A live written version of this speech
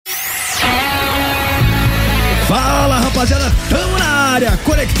rapaziada, tamo na área,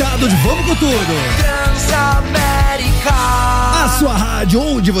 conectados, vamos com tudo. Transamérica, A sua rádio,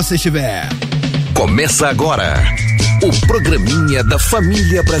 onde você estiver. Começa agora o programinha da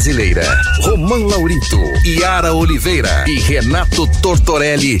família brasileira. Romão Laurito, Yara Oliveira e Renato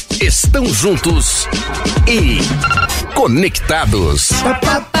Tortorelli estão juntos e conectados.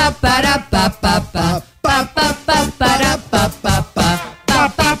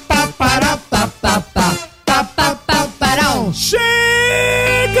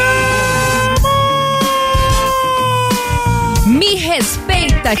 Me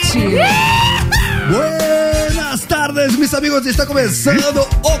respeita, tio. Buenas tardes, meus amigos. Está começando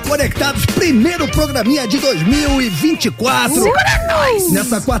o Conectados, primeiro programinha de 2024.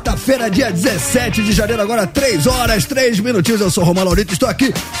 Nessa quarta-feira, dia 17 de janeiro, agora 3 horas, 3 minutinhos. Eu sou Romão Laurito, estou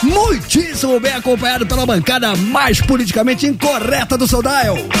aqui muitíssimo bem acompanhado pela bancada mais politicamente incorreta do seu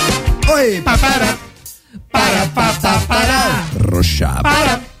dial. Oi, para. Roxa.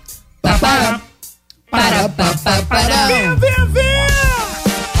 Vem.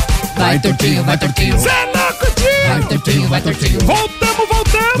 Vai tortinho. Cê é louco, tio! Vai tortinho. Voltamos!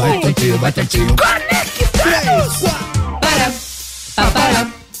 Vai tortinho. Conectados!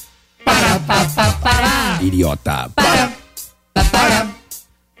 Idiota. Para.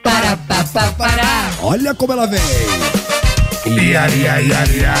 Olha como ela vem. Ia.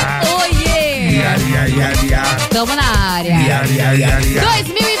 Oiê! Tamo na área.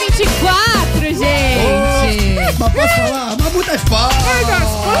 2024, gente! Mas posso falar? Mas muitas palmas!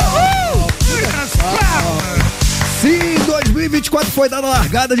 Sim, 2024 foi dada a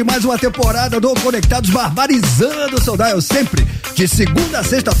largada de mais uma temporada do Conectados, barbarizando o seu dial sempre, de segunda a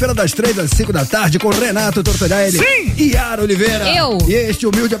sexta-feira, das 3 às 5 da tarde, com Renato Tortorelli e Yara Oliveira. Eu. E este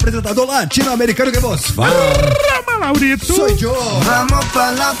humilde apresentador latino-americano que vos fala. Rama Laurito! Sou eu. vamos pra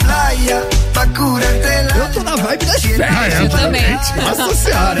la playa, pra curarte la... Eu tô na vibe das férias. Eu também. Nossa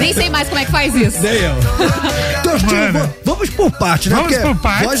senhora. Nem sei mais como é que faz isso. Nem eu. Tostinho, vamos por parte, né? Vamos por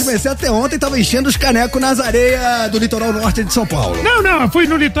partes. Nós comecei até ontem, tava enchendo os canecos nas areias do litoral norte de São Paulo. Não, eu fui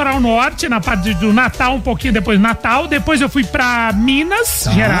no litoral norte, na parte do Natal, um pouquinho depois do Natal. Depois eu fui pra Minas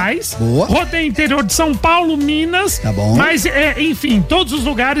Gerais. Boa. Rodei interior de São Paulo, Minas. Tá bom. Mas, enfim, todos os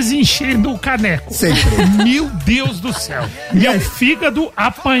lugares enchendo o caneco. Sempre. Meu Deus do céu. Meu fígado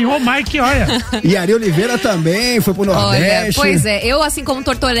apanhou mais que olha. E Ari Oliveira também foi pro Olha, Nordeste. pois é, eu assim como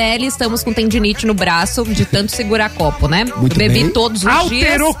Tortorelli, estamos com tendinite no braço de tanto segurar copo, né? Muito eu bebi bem. todos os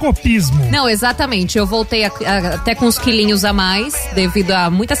dias. Alterocopismo. Não, exatamente. Eu voltei até com uns quilinhos a mais, devido a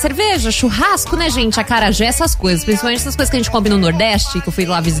muita cerveja, churrasco, né, gente? Acarajé, essas coisas. Principalmente essas coisas que a gente come no Nordeste, que eu fui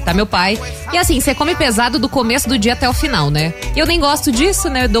lá visitar meu pai. E assim, você come pesado do começo do dia até o final, né? E eu nem gosto disso,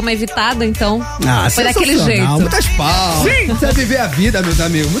 né? Eu dou uma evitada, então foi daquele jeito. Muitas palmas. Sim. Você viver a vida, meus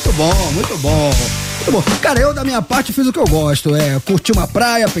amigos. Muito bom. Muito bom. Cara, eu da minha parte fiz o que eu gosto. Curti uma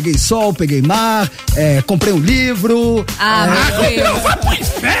praia, peguei sol, peguei mar, comprei um livro. Meu Deus. Vai pro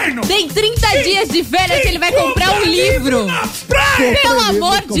inferno! Tem 30 dias de férias que ele vai comprar um livro. Comprei Pelo um livro,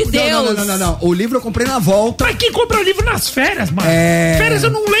 amor de Deus. Não. O livro eu comprei na volta. Mas quem compra livro nas férias, mano? Férias eu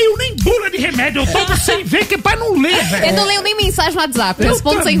não leio nem bula de remédio. Eu tomo sem ver, que é pra não ler, velho. Eu não leio nem mensagem no WhatsApp, eu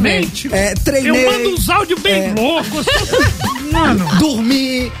respondo sem ver. tio. Treinei. Eu mando uns áudios bem loucos. Mano.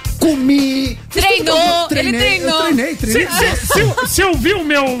 Dormi, comi. Treinou, ele treinou. Eu treinei. Se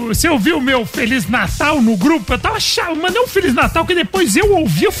eu vi o meu Feliz Natal no grupo, eu tava chato. Eu mandei um Feliz Natal que depois eu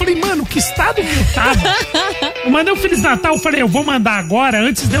ouvi. Eu falei, mano, que estado que eu tava. Eu mandei um Feliz Natal, eu falei, eu vou mandar agora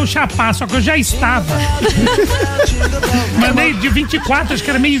antes de eu chapar, só que eu já estava. Mandei de 24, acho que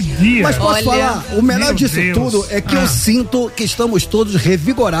era meio-dia. Mas posso Olha, falar, o melhor meu disso Deus. tudo é que eu sinto que estamos todos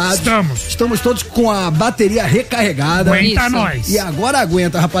revigorados. Estamos todos com a bateria recarregada. Aguenta Isso. nós. E agora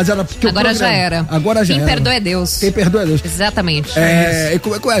aguenta, rapaziada. Porque Agora já era. Agora já Quem era. perdoa é Deus. Quem perdoa é Deus. Exatamente. E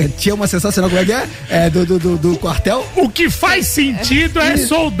como é? Tinha uma sensacional, como é que é? Do quartel. O que faz sentido é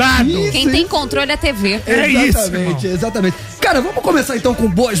soldado. Isso. Quem tem controle é a TV. É isso, Exatamente. Cara, vamos começar então com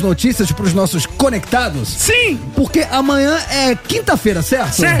boas notícias pros nossos conectados? Sim. Porque amanhã é quinta-feira,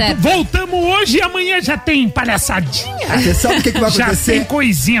 certo? Certo. Voltamos hoje e amanhã já tem palhaçadinha. Você sabe o que vai Já acontecer? tem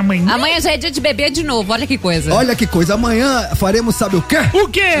coisinha amanhã. Amanhã já é dia de beber de novo, olha que coisa. Olha que coisa, amanhã faremos, sabe o quê? O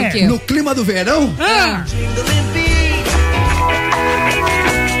quê? O quê? No clima do verão. Ah,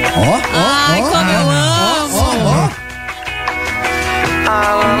 Ai, como eu amo.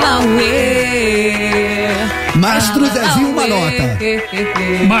 Mauê. Mastro Zezinho, uma nota.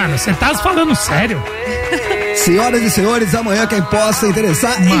 mano, você tá falando sério? Senhoras e senhores, amanhã quem possa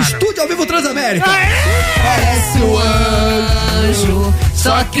interessar, em Mano. Estúdio ao Vivo Transamérica. Parece o anjo,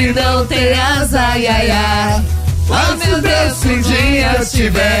 só que não tem asa, ai, ai, ai. Oh, meu Deus, se um dia eu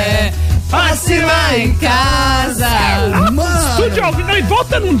tiver passe lá em casa. Mano. Estúdio ao vivo. Não, e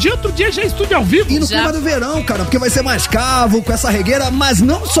volta num dia, outro dia já é estúdio ao vivo. E no clima do verão, cara, porque vai ser mais cavo com essa regueira, mas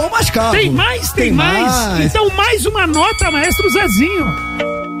não só mais cavo. Tem mais. Então, mais uma nota, maestro Zezinho.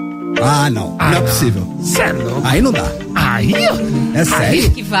 Ah, não. Não é possível. Cê é louco. Aí não dá. Aí, É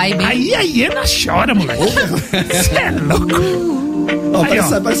sério? Que vibe. aí a hiena chora, moleque. Cê é louco. Ó, Aí,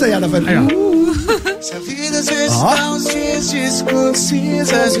 ó. parece a Yara. Aí, ó. Se a vida às vezes dá uns dias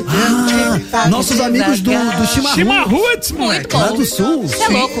desconcisas, o tempo Nossos amigos do Chimarrão. Chimarruts, moleque. Lá do Sul. Você é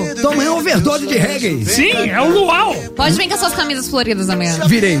louco. Então amanhã é overdose de reggae. Sim, é o luau. Pode vir com as suas camisas floridas amanhã.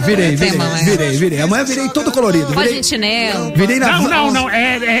 Virei. Tema, mas- Virei. Amanhã virei todo colorido. Pode vir Virei, de chinelo. virei na Não.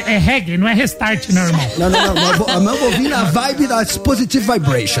 É reggae, não é restart, não, irmão. Não. Amanhã eu vou vir na vibe das Positive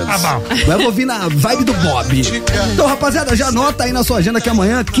Vibrations. Tá bom. Amanhã eu vou vir na vibe do Bob. Então, rapaziada, já anota aí na sua agenda que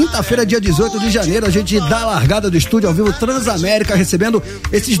amanhã, quinta-feira, dia 18 de janeiro, a gente dá a largada do estúdio ao vivo Transamérica, recebendo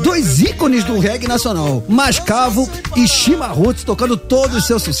esses dois ícones do reggae nacional, Mascavo e Chimarruts, tocando todo o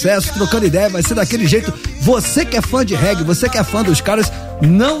seu sucesso, trocando ideia, vai ser daquele jeito. Você que é fã de reggae, você que é fã dos caras,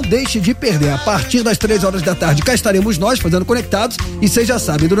 não deixe de perder. A partir das 3 horas da tarde, cá estaremos nós fazendo Conectados, e vocês já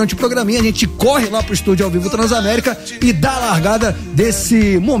sabem, durante o programinha a gente corre lá pro estúdio ao vivo Transamérica e dá a largada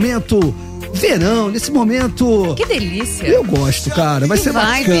desse momento verão, nesse momento. Que delícia. Eu gosto, cara, vai ser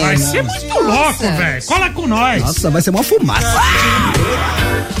Vai, bacana. Vai ser muito louco, velho. Cola com nós. Nossa, vai ser uma fumaça.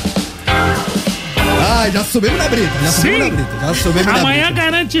 Ai, já subimos na brita. Amanhã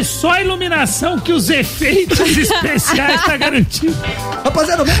garante só a iluminação, que os efeitos especiais tá garantido.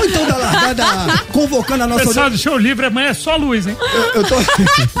 Rapaziada, vamos então dar largada convocando a nossa Pessoal do show livre, amanhã é só luz, hein? Eu tô.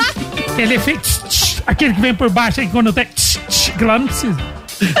 Aquele efeito, aquele que vem por baixo aí quando tem, que lá não precisa.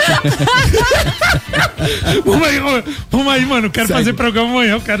 Vamos aí, mano. Eu quero fazer programa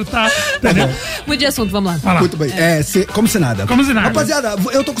amanhã. Eu quero estar. Entendeu? Mude de assunto, vamos lá. Vai lá. Muito bem. Como se nada. Como se nada. Rapaziada,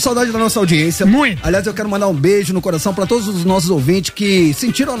 eu tô com saudade da nossa audiência. Muito. Aliás, eu quero mandar um beijo no coração pra todos os nossos ouvintes que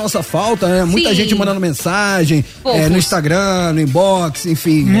sentiram a nossa falta, né? Muita Sim. gente mandando mensagem Fofos. no Instagram, no inbox,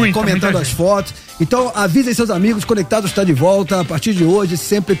 enfim, Muita comentando as gente. fotos. Então, avisem seus amigos, Conectados está de volta a partir de hoje,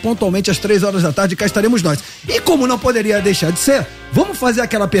 sempre pontualmente às 3 horas da tarde, cá estaremos nós. E como não poderia deixar de ser, vamos fazer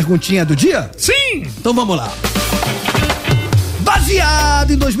aquela perguntinha do dia? Sim! Então vamos lá.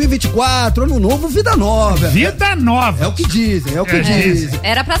 Baseado em 2024, ano novo, vida nova. Vida nova. É o que dizem, dizem.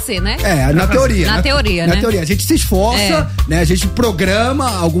 Era pra ser, né? Na teoria. Na teoria, né? Na teoria. A gente se esforça, né? A gente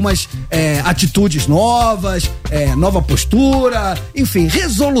programa algumas atitudes novas, nova postura, enfim,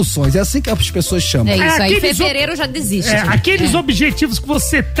 resoluções. É assim que as pessoas chamam. É isso aí. aqueles Fevereiro já desiste. gente. Aqueles objetivos que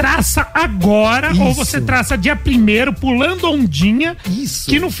você traça agora, ou você traça dia 1º, pulando ondinha, Isso.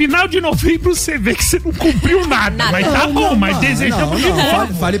 que no final de novembro você vê que você não cumpriu nada. Nada. Mas tá bom, mas desejamos de novo.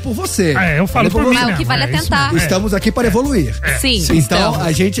 Fale por você. Eu falo por mim. Mas o mesmo, que vale é isso tentar. mesmo. Estamos aqui para evoluir. Sim. Então, estamos.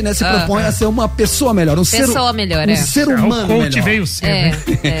 a gente se propõe a ser uma pessoa melhor. Um Pessoa melhor, um é. ser O humano coach melhor. veio ser, É, né?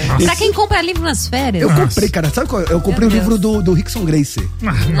 é. Pra quem compra livro nas férias. Eu comprei, cara. Sabe qual? Eu comprei o Meu livro do Rickson Gracie.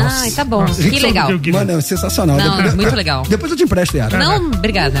 Ai, tá bom. Que legal. Mano, é sensacional. Não, muito legal. Depois eu te empresto, Yara. Não,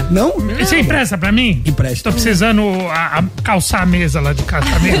 obrigada. Não? Você empresta pra mim? Empresta. Tô precisando calçar a mesa lá de casa,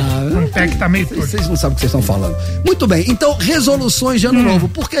 tá meio, um pé que tá meio torto. Vocês não sabem o que vocês estão falando. Muito bem, então, resoluções de ano novo,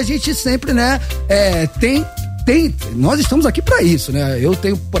 porque a gente sempre, né, nós estamos aqui pra isso, né? Eu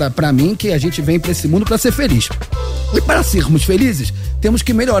tenho pra mim que a gente vem pra esse mundo pra ser feliz. E para sermos felizes, temos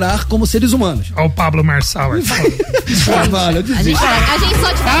que melhorar como seres humanos. Olha o Pablo Marçal aí. Mano, eu A gente desisto.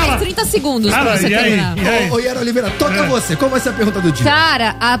 só te dá mais 30 segundos pra você e aí? terminar. E aí? Ô, Yara Oliveira, toca você. Qual vai ser a pergunta do dia?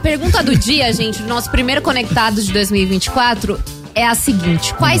 Cara, a pergunta do dia, gente, do nosso primeiro Conectados de 2024 é a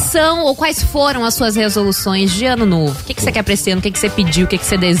seguinte: quais são ou quais foram as suas resoluções de ano novo? O que você quer pra esse ano? O que você pediu? O que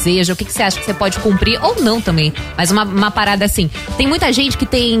você deseja? O que você acha que você pode cumprir ou não também? Mas uma parada assim. Tem muita gente que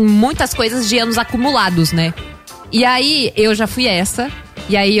tem muitas coisas de anos acumulados, né? E aí, eu já fui essa.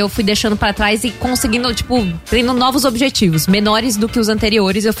 E aí eu fui deixando pra trás e conseguindo, tendo novos objetivos, menores do que os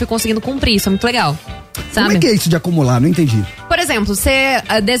anteriores, eu fui conseguindo cumprir. Isso é muito legal. Sabe? Como é que é isso de acumular? Não entendi. Por exemplo, você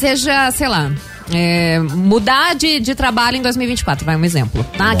deseja, sei lá, mudar de trabalho em 2024, vai um exemplo.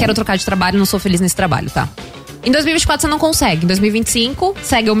 Quero trocar de trabalho, não sou feliz nesse trabalho, tá? Em 2024 você não consegue. Em 2025,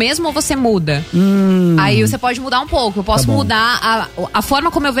 segue o mesmo ou você muda? Aí você pode mudar um pouco. Eu posso mudar a forma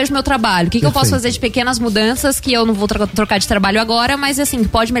como eu vejo meu trabalho. O que eu posso fazer de pequenas mudanças que eu não vou trocar de trabalho agora, mas assim,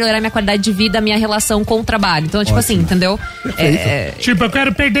 pode melhorar minha qualidade de vida, minha relação com o trabalho. Então, assim, entendeu? Tipo, eu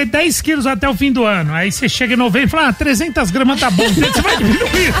quero perder 10 quilos até o fim do ano. Aí você chega em novembro e fala, 300 gramas tá bom. Então você vai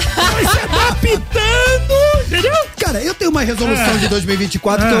diminuir. Vai se adaptando, entendeu? Cara, eu tenho uma resolução de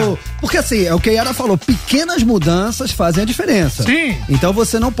 2024 que eu... Porque assim, é o que a Yara falou, pequenas mudanças fazem a diferença. Sim. Então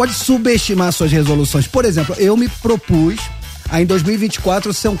você não pode subestimar suas resoluções. Por exemplo, eu me propus a em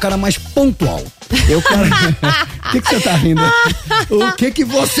 2024 ser um cara mais pontual. Eu quero... O que você tá rindo? O que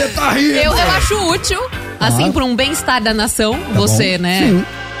você tá rindo? Eu acho útil, assim, por um bem-estar da nação, você, bom. né? Sim.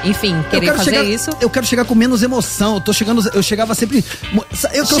 Enfim, querer fazer isso. Eu quero chegar com menos emoção. Eu chegava sempre.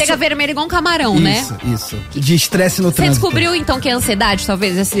 Chega vermelho igual um camarão, né? Isso. De estresse no trânsito. Você descobriu então que é ansiedade,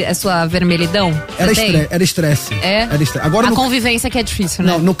 talvez, a sua vermelhidão? Era estresse. É? Era estresse. Agora, a convivência que é difícil,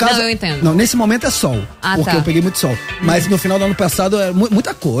 né? Não, no caso. Não, eu entendo. Não, nesse momento é sol. Porque eu peguei muito sol. Mas no final do ano passado é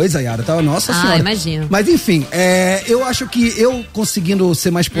muita coisa, Yara. Tava, nossa senhora. Imagino. Mas enfim, eu acho que eu conseguindo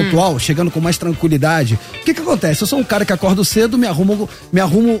ser mais pontual, chegando com mais tranquilidade, o que acontece? Eu sou um cara que acordo cedo, me arrumo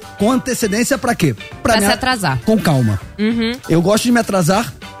com antecedência pra quê? Pra se atrasar. Com calma. Eu gosto de me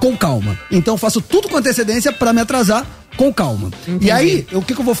atrasar com calma. Então eu faço tudo com antecedência pra me atrasar com calma. Entendi. E aí, o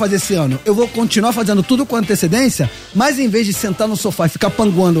que eu vou fazer esse ano? Eu vou continuar fazendo tudo com antecedência, mas em vez de sentar no sofá e ficar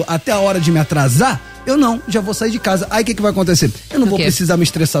panguando até a hora de me atrasar, eu já vou sair de casa. Aí o que vai acontecer? Eu não vou precisar me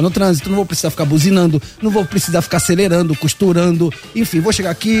estressar no trânsito, não vou precisar ficar buzinando, não vou precisar ficar acelerando, costurando, enfim, vou chegar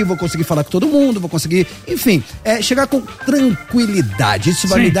aqui, vou conseguir falar com todo mundo, vou conseguir, enfim, chegar com tranquilidade. Isso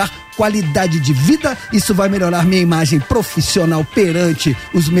vai me dar qualidade de vida, isso vai melhorar minha imagem profissional perante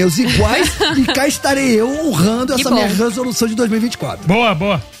os meus iguais e cá estarei eu honrando essa minha resolução de 2024.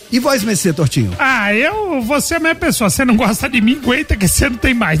 Boa. E voz Messias, Tortinho? Você é a minha pessoa, você não gosta de mim, aguenta que você não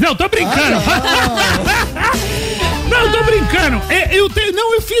tem mais. Não, tô brincando. Não, tô brincando.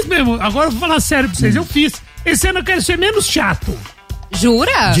 Eu fiz mesmo, agora eu vou falar sério pra vocês, eu fiz. Esse ano eu quero ser menos chato.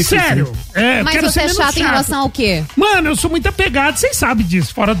 Jura? Sério. Mas você é chato em relação ao quê? Mano, eu sou muito apegado, vocês sabem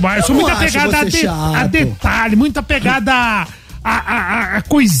disso, fora do ar. Eu sou muito apegado a detalhe, muito apegado a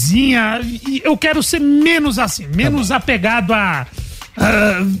coisinha. E eu quero ser menos assim, menos apegado a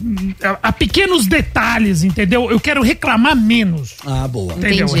pequenos detalhes, entendeu? Eu quero reclamar menos. Boa.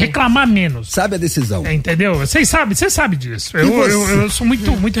 Entendeu? Entendi. Reclamar menos. Sabe a decisão. Entendeu? Você sabe disso. Eu sou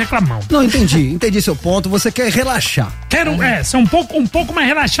muito reclamão. Não, entendi seu ponto. Você quer relaxar. Quero, ser um pouco mais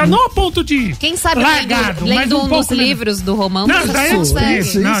relaxado, não a ponto de quem sabe largado, lendo um dos pouco livros do Romão. Não, daí isso.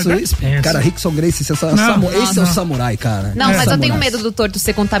 Cara, Rickson Grace, esse é o samurai, cara. Não, mas eu tenho medo do Torto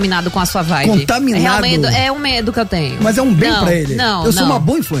ser contaminado com a sua vibe. Contaminado? É um medo que eu tenho. Mas é um bem pra ele. Não, eu sou uma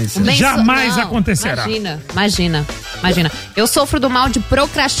boa influência. Jamais acontecerá. Imagina. Eu sofro do mal de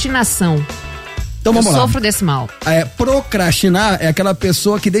procrastinação. Então vamos lá. Eu sofro desse mal. Procrastinar é aquela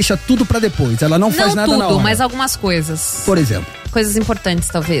pessoa que deixa tudo pra depois. Ela não faz nada na hora. Mas algumas coisas. Por exemplo? Coisas importantes,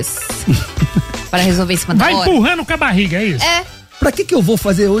 talvez. Para resolver em cima da hora. Vai empurrando com a barriga, é isso? Pra que eu vou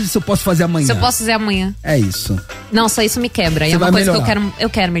fazer hoje se eu posso fazer amanhã? Se eu posso fazer amanhã. É isso. Não, só isso me quebra. E é uma coisa que eu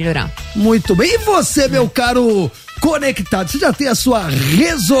quero melhorar. Muito bem. E você, meu caro Conectado, você já tem a sua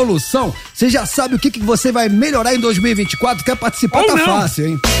resolução? Você já sabe o que você vai melhorar em 2024? Quer participar? Tá fácil,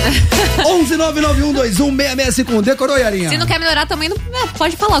 hein? 11991216651. Decorou, Yarinha? Se não quer melhorar também,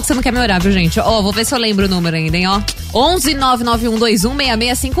 pode falar o que você não quer melhorar, viu, gente? Vou ver se eu lembro o número ainda, hein,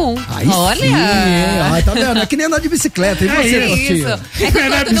 11991216651. Olha! Sim, tá vendo? É que nem andar de bicicleta. E você, isso. É que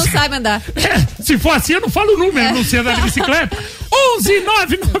o Torto não sabe andar. Se for assim, eu não falo o número, não sei andar de bicicleta.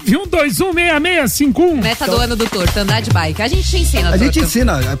 11991216651. Meta do ano do Torto, andar de bike. A gente te ensina, Torto. A gente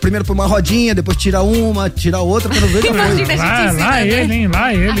ensina. Primeiro põe uma rodinha, depois tira uma, tira outra, pra não ver Imagina, a gente ensina.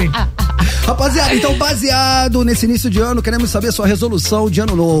 Lá ele. Rapaziada, então baseado nesse início de ano, queremos saber a sua resolução de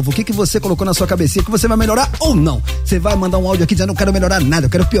ano novo. O que você colocou na sua cabecinha, que você vai melhorar ou não? Você vai mandar um áudio aqui dizendo, não quero melhorar nada, eu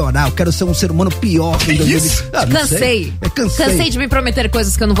quero piorar, eu quero ser um ser humano pior. Isso? Cansei. Cansei de me prometer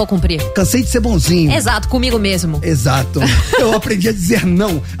coisas que eu não vou cumprir. Cansei de ser bonzinho. Exato, comigo mesmo. Exato. Eu aprendi a dizer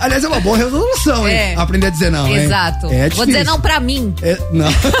não. Aliás, é uma boa resolução, hein? Aprender a dizer não, hein? Exato. Vou dizer não pra mim.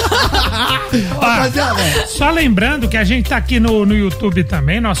 Não. Só lembrando que a gente tá aqui no YouTube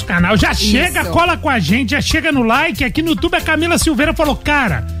também, nosso canal. Já chega, cola com a gente, já chega no like. Aqui no YouTube a Camila Silveira falou,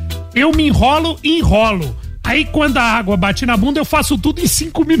 cara, eu me enrolo e enrolo. Aí quando a água bate na bunda, eu faço tudo em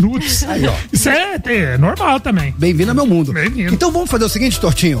 5 minutos. Aí, ó. Isso é normal também. Bem-vindo ao meu mundo. Bem-vindo. Então vamos fazer o seguinte,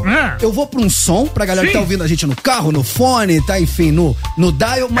 Tortinho. Eu vou pra um som, pra galera que tá ouvindo a gente no carro, no fone, tá, enfim, no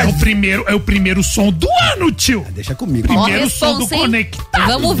dial. Mas... É o primeiro som do ano, tio. Deixa comigo. Primeiro som do Conectado.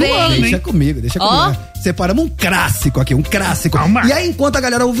 Vamos ver. Deixa comigo. Separamos um clássico aqui, um clássico. Calma. E aí, enquanto a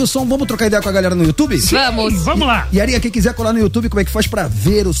galera ouve o som, vamos trocar ideia com a galera no YouTube? Vamos lá. E Arinha, quem quiser colar no YouTube, como é que faz pra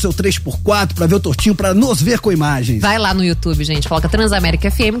ver o seu 3x4, pra ver o Tortinho, pra nos ver com imagens? Vai lá no YouTube, gente, coloca Transamérica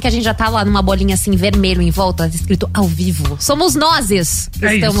FM, que a gente já tá lá numa bolinha assim, vermelho em volta, escrito ao vivo. Somos nozes que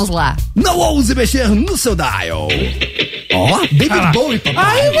estamos lá. Não ouse mexer no seu dial. David Bowie,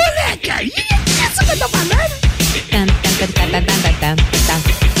 papai. Aí, moleque, aí é isso que eu tô falando.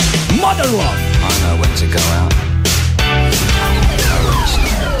 Modern Love. I know when to go out.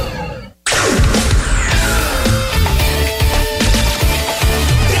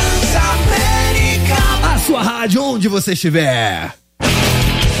 cidade, onde você estiver.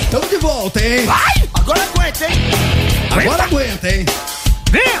 Estamos de volta, hein? Vai! Agora aguenta, hein? Agora aguenta, hein?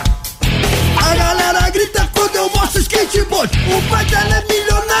 Venha! A galera grita quando eu mostro o skateboard. O pai dela é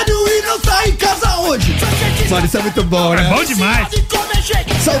milionário e não tá em casa hoje. Mano, isso é muito bom, né? É bom demais.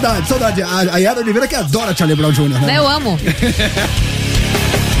 Saudade. A Yara Oliveira que adora Charlie Brown Jr., né? Eu amo.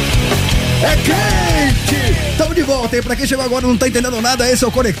 É quente! Estamos de volta, hein? Pra quem chegou agora e não tá entendendo nada, esse é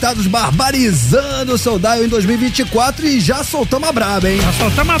o Conectados barbarizando o seu dial em 2024 e já soltamos a braba, hein? Já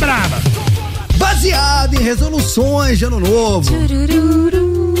soltamos a braba. Baseado em resoluções de ano novo.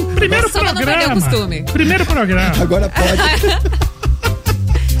 Primeiro Só pra não perder o programa. costume. Primeiro programa. Agora pode.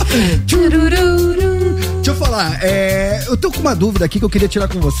 Deixa eu falar, eu tô com uma dúvida aqui que eu queria tirar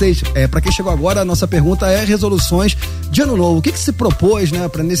com vocês. Pra quem chegou agora, a nossa pergunta é resoluções de ano novo. O que se propôs, né,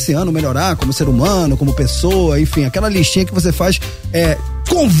 pra nesse ano melhorar como ser humano, como pessoa, enfim, aquela listinha que você faz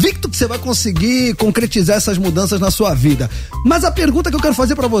convicto que você vai conseguir concretizar essas mudanças na sua vida. Mas a pergunta que eu quero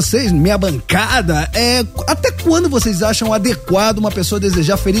fazer pra vocês, minha bancada, é até quando vocês acham adequado uma pessoa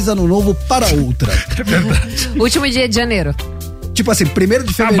desejar feliz ano novo para outra? É verdade. Último dia de janeiro. Tipo assim, 1º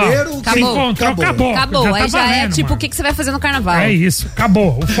de fevereiro... Se encontrou, acabou. Acabou. Aí já valendo, tipo, mano. o que você vai fazer no carnaval? É isso,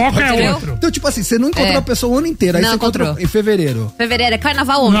 acabou. O foco é Entendeu? outro. Então, tipo assim, você não encontrou a pessoa o ano inteiro, aí Não você encontrou encontrou. em fevereiro. Fevereiro é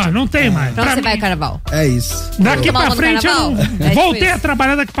carnaval onde? Não tem mais. Pra onde você mim, vai carnaval? É isso. Daqui Tomar pra uma no frente eu não. carnaval? É Voltei difícil. a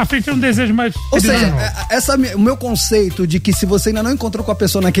trabalhar daqui pra frente, eu não desejo mais. Ou feliz seja, ano novo. o meu conceito de que se você ainda não encontrou com a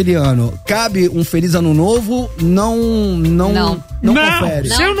pessoa naquele ano, cabe um feliz ano novo, não confere.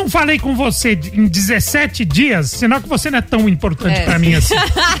 Se eu não falei com você em 17 dias, sinal que você não é tão importante pra mim assim.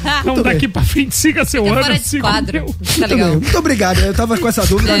 Então daqui pra frente, siga seu Fica ano. fora de siga o quadro. meu. Tá Muito legal. bem, muito obrigado. Eu tava com essa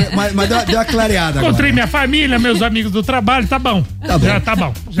dúvida, mas deu uma clareada agora. Encontrei minha família, meus amigos do trabalho, tá bom. Tá bom. Já tá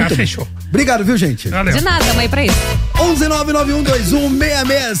bom, já Muito fechou. bem. Obrigado, viu, gente? Valeu. De nada, mãe, pra isso.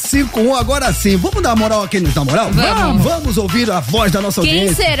 11991216651. Agora sim, vamos dar moral a quem nos dá moral? Vamos ouvir a voz da nossa Quem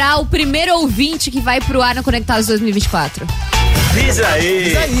audiência. será o primeiro ouvinte que vai pro ar no Conectados 2024? Diz aí.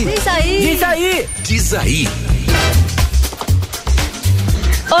 Diz aí. Diz aí. Diz aí. Diz aí.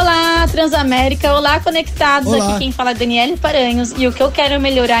 Olá, Transamérica. Olá, Conectados. Olá. Aqui quem fala é Daniele Paranhos. E o que eu quero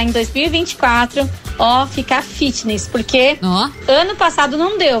melhorar em 2024, ficar fitness. Porque ano passado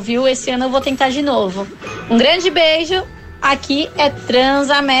não deu, viu? Esse ano eu vou tentar de novo. Um grande beijo. Aqui é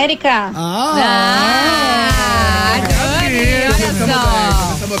Transamérica. Olha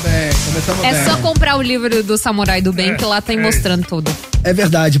só. Começamos bem. É só comprar o livro do Samurai do Bem que lá tem mostrando tudo. É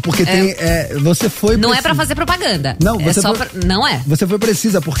verdade, porque tem. Você foi. Não é pra fazer propaganda. Não, é você só foi- não é. Você foi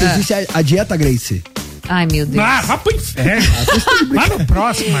precisa, porque existe a dieta Grace. Ai, meu Deus. Vá pro inferno. Vai no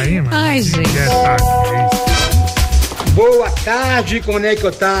próximo aí, mano. Ai, gente. Boa tarde,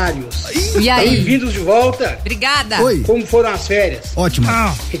 Conectados. E aí? Bem-vindos de volta. Obrigada. Oi. Como foram as férias? Ótimo.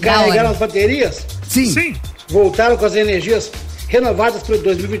 Não. Recarregaram as baterias? Sim. Sim. Voltaram com as energias renovadas para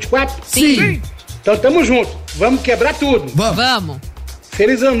 2024? Sim. Então tamo junto. Vamos quebrar tudo. Vamos.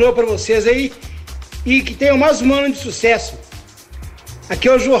 Feliz ano novo pra vocês aí. E que tenham mais um ano de sucesso. Aqui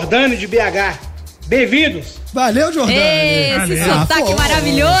é o Jordânio de BH. Bem-vindos. Valeu, Jordânia. Esse Valeu. sotaque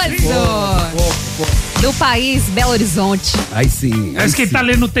maravilhoso. Do país Belo Horizonte. Aí sim. Parece que ele tá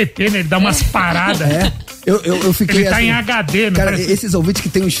lendo o TP, né? Ele dá umas paradas. Eu fiquei Ele tá assim, em HD, né? Cara, Parece- esses ouvintes que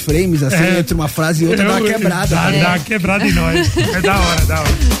tem uns frames assim, entre uma frase e outra, dá uma quebrada. Dá uma quebrada em nós. É da hora, da hora.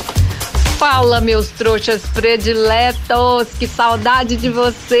 Fala, meus trouxas prediletos, que saudade de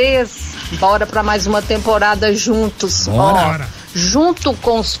vocês. Bora pra mais uma temporada juntos. Bora. Junto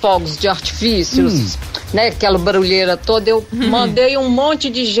com os fogos de artifícios, né? Aquela barulheira toda, eu mandei um monte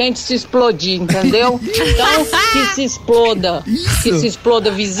de gente se explodir, entendeu? Então, que se exploda. Que se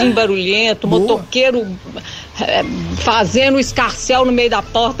exploda vizinho barulhento, motoqueiro fazendo escarcel no meio da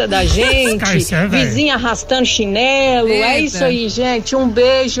porta da gente, Escarcel, velho. vizinho arrastando chinelo. É Eita. isso aí, gente. Um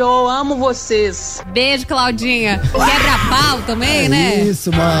beijo, eu amo vocês. Beijo, Claudinha. Quebra-pau também, né?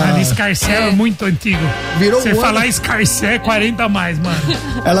 Isso, Mano, mano. escarcel é muito antigo. Virou Você um falar ano- escarcel é 40 a mais, mano.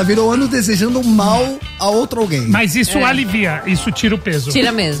 Ela virou ano desejando mal a outro alguém. Mas isso alivia, isso tira o peso.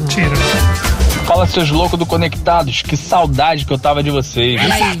 Tira mesmo. Tira. Fala, seus loucos do Conectados, que saudade que eu tava de vocês.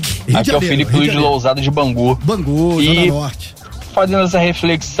 E aí? Rio de Aqui é o Janeiro, Felipe Rio de Luiz de Janeiro. Lousada de Bangu. Bangu, E- Zona Norte. Fazendo essa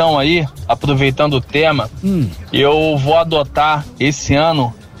reflexão aí, aproveitando o tema, eu vou adotar esse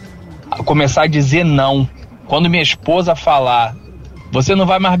ano, começar a dizer não. Quando minha esposa falar, você não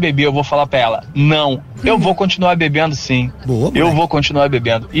vai mais beber, eu vou falar pra ela, não, eu vou continuar bebendo sim. Boa, eu moleque. vou continuar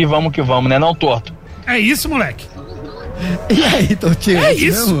bebendo. E vamos que vamos, né não, Torto? É isso, moleque. E aí, Tortinho? É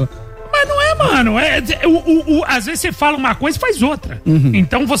isso. mesmo? Mas não é, mano. Às vezes você fala uma coisa e faz outra.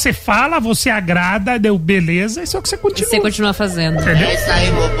 Então você fala, você agrada, deu beleza, isso é o que você continua. Você continua fazendo. Entendeu? Isso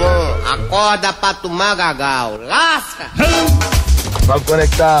aí, bobo. Acorda pra tomar gagal. Lasca! Salve,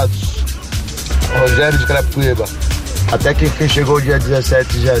 Conectados. Rogério de Carapicuíba. Até que enfim chegou o dia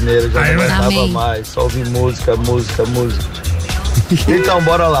 17 de janeiro. Já não aguentava mais. Só ouvir música. Então,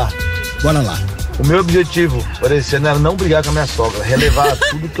 bora lá. O meu objetivo por esse ano era não brigar com a minha sogra. Relevar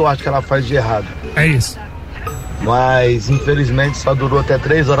tudo que eu acho que ela faz de errado. É isso. Mas, infelizmente, só durou até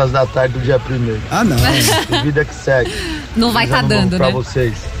 3 horas da tarde do dia 1º. Ah, não. Vida que segue. Não vai tá dando, pra né?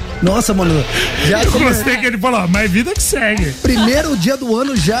 vocês. Nossa, mano. Eu gostei que ele falou, mas vida que segue. Primeiro dia do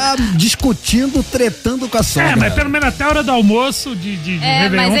ano já discutindo, tretando com a sogra. Mas pelo menos até a hora do almoço de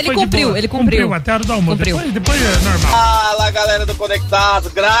Réveillon mas ele cumpriu, ele cumpriu. Até a hora do almoço. Depois é normal. Fala, galera do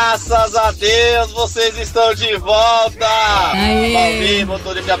Conectados. Graças a Deus vocês estão de volta. Valmir,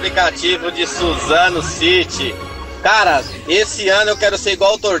 motorista de aplicativo de Suzano City. Cara, esse ano eu quero ser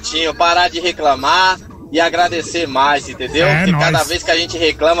igual o Tortinho, parar de reclamar e agradecer mais, entendeu? Porque cada vez que a gente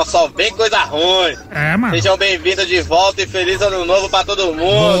reclama só vem coisa ruim. Mano. Sejam bem-vindos de volta e feliz ano novo pra todo mundo.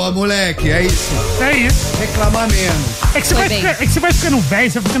 Boa, moleque, é isso. Reclamar menos. É que você vai ficando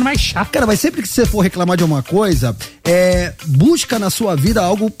velho, você vai ficando mais chato. Cara, mas sempre que você for reclamar de uma coisa, busca na sua vida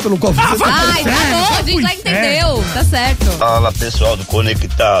algo pelo qual você... Tá bom, a gente já entendeu, tá certo. Fala, pessoal do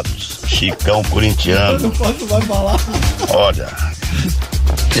Conectados, Chicão corintiano. Eu não posso mais falar. Olha,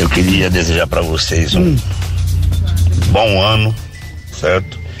 eu queria desejar pra vocês um bom ano,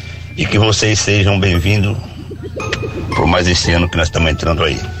 certo? E que vocês sejam bem-vindos por mais esse ano que nós estamos entrando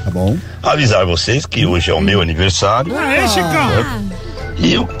aí. Tá bom. Avisar vocês que hoje é o meu aniversário. Aê, Chicão!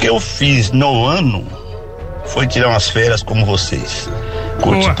 E o que eu fiz no ano foi tirar umas férias como vocês.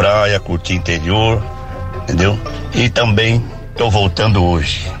 Curtir praia, curtir interior, entendeu? E também tô voltando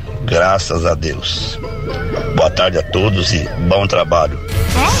hoje, graças a Deus. Boa tarde a todos e bom trabalho.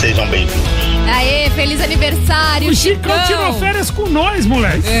 Sejam bem-vindos. Aê, feliz aniversário, o Chicão tirou férias com nós,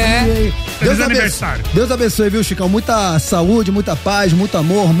 moleque. Feliz aniversário. Deus abençoe, viu, Chicão? Muita saúde, muita paz, muito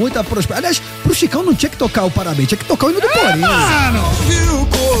amor, muita prosperidade. Aliás, pro Chicão não tinha que tocar o parabéns, tinha que tocar o hino do Corinthians. Mano!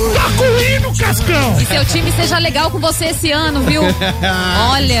 Toca o hino, Cascão! E seu time seja legal com você esse ano, viu?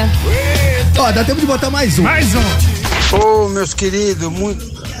 Olha. Ó, dá tempo de botar mais um. Ô, meus queridos,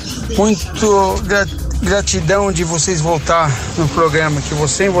 muito gratidão de vocês voltar no programa, que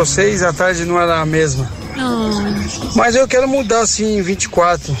sem vocês a tarde não era a mesma. Mas eu quero mudar assim em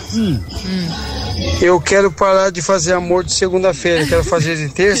 24. Eu quero parar de fazer amor de segunda-feira. Quero fazer de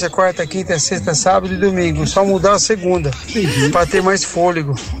terça, quarta, quinta, sexta, sábado e domingo. Só mudar a segunda. Pra ter mais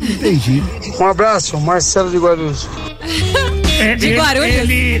fôlego. Entendi. Um abraço, Marcelo de Guarulhos. De Guarulhos?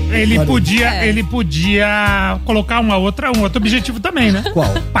 Ele podia colocar um outro objetivo também, né?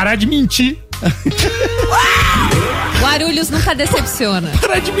 Qual? Parar de mentir. Guarulhos nunca decepciona.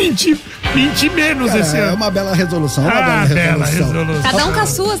 Parar de mentir. Mentir menos, cara, esse ano. É uma bela resolução. Bela resolução. Cada um com as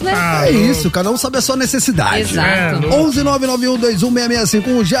suas, né? É isso, cada um sabe a sua necessidade. Exato.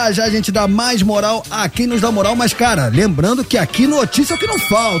 11991216651. Já a gente dá mais moral a quem nos dá moral, mas, cara, lembrando que aqui notícia é o que não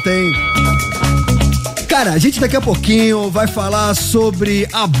falta, hein? Cara, a gente daqui a pouquinho vai falar sobre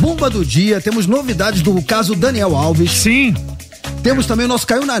a bomba do dia. Temos novidades do caso Daniel Alves. Sim. Temos também o nosso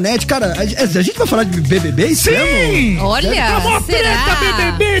Caiu na Net. Cara, a gente vai falar de BBB? Sim! Olha, será?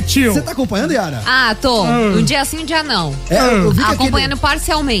 BBB, tio. Você tá acompanhando, Yara? Tô. Um dia sim, um dia não. Eu vi acompanhando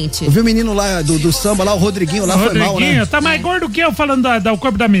parcialmente. Eu vi o menino lá do samba, lá, o Rodriguinho, lá foi mal, né? Tá mais gordo que eu falando do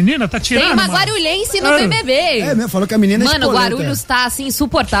corpo da menina, tá tirando. Tem uma guarulhense no BBB. É mesmo, falou que a menina é Mano, Guarulhos tá assim,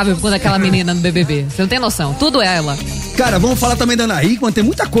 insuportável quando aquela menina no BBB. Você não tem noção, tudo é ela. Cara, vamos falar também da Ana Hickman, tem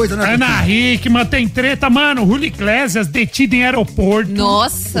muita coisa, né? Ana Hickman, tem treta, mano. Julio Iglesias detido em aeroporto.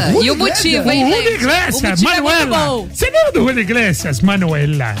 Nossa, e o motivo, hein, gente? Julio Iglesias, Manuela. Você lembra do Julio Iglesias,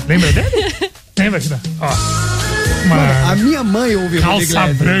 Manuela? Lembra dele? Lembra? Ó. Mano, a minha mãe ouve o Julio Iglesias.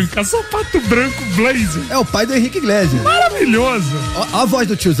 Calça branca, sapato branco, blazer. É o pai do Henrique Iglesias. Maravilhoso. Ó a voz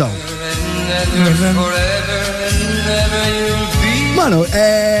do tiozão. Mano,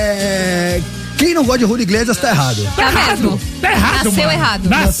 quem não gosta de Julio Iglesias tá errado. Tá errado. Tá errado, Nasceu mano. errado.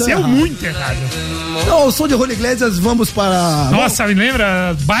 Nasceu muito errado. Então, o som de Julio Iglesias, vamos para... Nossa, me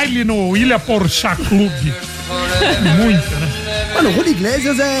lembra baile no Ilha Porchat Club. Muito, né? Mano, o Julio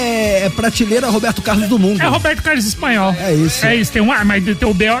Iglesias é prateleira Roberto Carlos do mundo. É Roberto Carlos espanhol. É isso. É isso, mas tem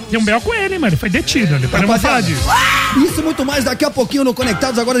um B.O. com ele, mano. Ele foi detido. Depois eu vou falar disso. Isso e muito mais daqui a pouquinho no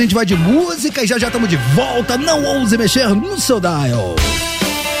Conectados. Agora a gente vai de música e já estamos de volta. Não ouse mexer no seu dial.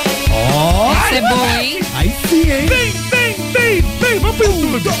 Isso é bom, hein? Aí sim, hein? Vem, vamos pro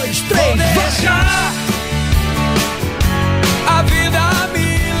 1, 2, 3, deixar a vida me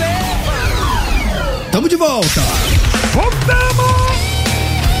levar. Tamo de volta. Voltamos!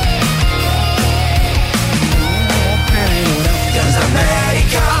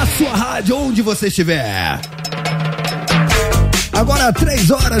 A sua cidade, onde você estiver. Agora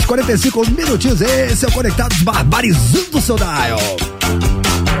 3 horas 45 minutinhos. Esse é o Conectados barbarizando o seu dial.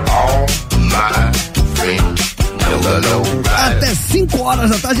 Até 5 horas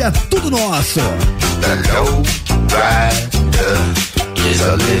da tarde é tudo nosso.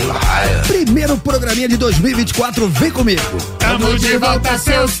 Primeiro programinha de 2024, vem comigo. Tamo de volta,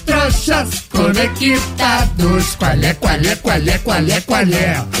 seus trouxas conectados. Qual é?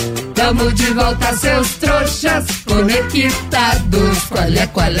 Tamo de volta, seus trouxas conectados. Qual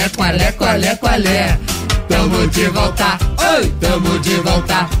é? Tamo de volta, oi, tamo de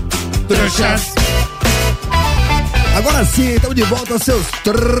volta, trouxas. Agora sim, estamos de volta, seus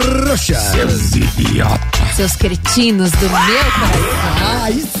trouxas. Seus idiotas. Seus cretinos do meu coração.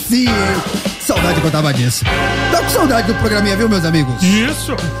 Aí sim, hein? Saudade que eu tava disso. Tá com saudade do programinha, viu, meus amigos?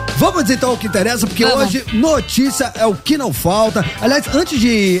 Isso. Vamos então ao que interessa, porque hoje notícia é o que não falta. Aliás, antes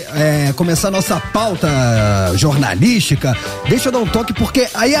de começar a nossa pauta jornalística, deixa eu dar um toque, porque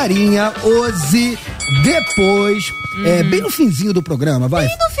a Yarinha, hoje, depois, bem no finzinho do programa, vai.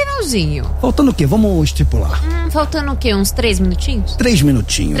 Bem no finalzinho. Faltando o quê? Vamos estipular. Faltando o quê? Uns 3 minutinhos? 3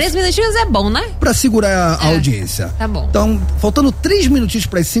 minutinhos. 3 minutinhos é bom, né? Pra segurar a audiência. Tá bom. Então, faltando 3 minutinhos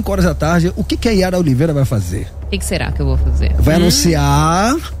para as 5 horas da tarde, o que a Yara Oliveira vai fazer? O que será que eu vou fazer? Vai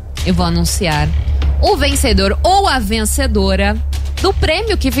anunciar... Eu vou anunciar o vencedor ou a vencedora do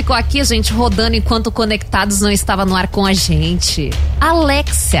prêmio que ficou aqui, gente, rodando enquanto o Conectados não estava no ar com a gente.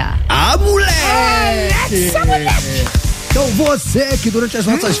 Alexia. Ah, moleque! Alexia, moleque! Então você que durante as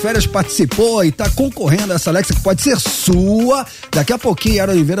nossas férias participou e tá concorrendo a essa Alexa que pode ser sua, daqui a pouquinho a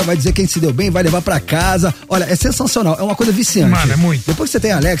Yara Oliveira vai dizer quem se deu bem, vai levar pra casa. Olha, é sensacional, é uma coisa viciante. Mano, é muito. Depois que você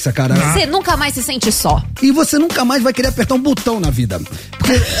tem a Alexa, cara... Você nunca mais se sente só. E você nunca mais vai querer apertar um botão na vida.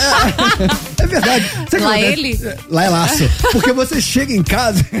 Porque é verdade. Lá ele? Lá é laço. Porque você chega em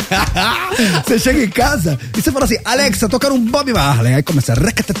casa, e você fala assim, Alexa, tocar um Bob Marley. Aí começa...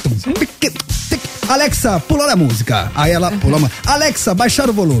 Alexa, pular a música. Aí ela pula. Alexa, baixar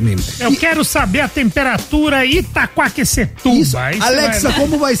o volume. Eu quero saber a temperatura Itaquaquecetuba. Isso. Alexa,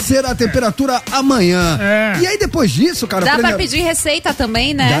 como vai ser a temperatura amanhã? E aí depois disso, cara... Dá pra pedir receita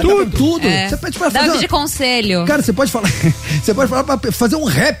também, né? Tudo. Você pede pra fazer... Dá pra pedir conselho. Cara, você pode falar pra fazer um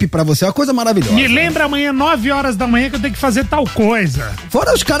rap pra você, é uma coisa maravilhosa. Me lembra amanhã, 9 horas da manhã, que eu tenho que fazer tal coisa.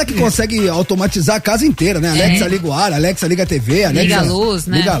 Fora os caras que conseguem automatizar a casa inteira, né? Alexa liga o ar, Alexa liga a TV, Alexa... Liga a luz,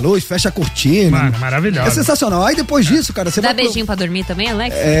 né? Liga a luz, fecha a cortina. Mano, maravilhoso. É sensacional. Aí depois disso, cara, você vai... Dá beijinho pra dormir também,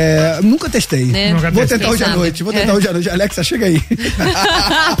 Alexa? Nunca testei. Vou tentar hoje à noite. Alexa, chega aí.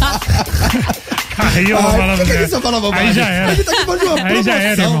 Aí eu vou falar, que você fala bobagem? Aí já era. A gente tá aqui falando de uma promoção. Aí já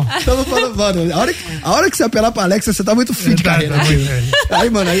era, irmão. Estamos falando, mano, a hora que você apelar pra Alexa, você tá muito fit de carreira.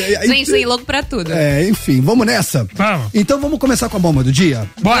 Aí, mano... Gente, tem louco pra tudo. Enfim, vamos nessa? Vamos. Então vamos começar com a bomba do dia?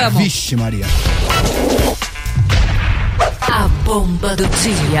 Bora. Vixe, Maria. A bomba do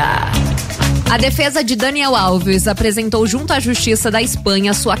dia. A defesa de Daniel Alves apresentou junto à Justiça da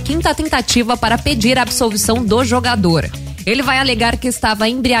Espanha sua 5ª tentativa para pedir a absolvição do jogador. Ele vai alegar que estava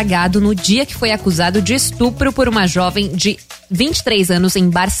embriagado no dia que foi acusado de estupro por uma jovem de 23 anos em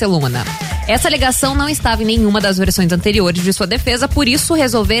Barcelona. Essa alegação não estava em nenhuma das versões anteriores de sua defesa, por isso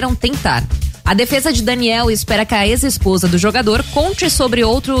resolveram tentar. A defesa de Daniel espera que a ex-esposa do jogador conte sobre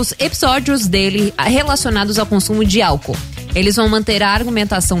outros episódios dele relacionados ao consumo de álcool. Eles vão manter a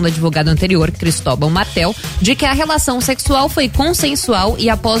argumentação do advogado anterior, Cristóbal Martel, de que a relação sexual foi consensual e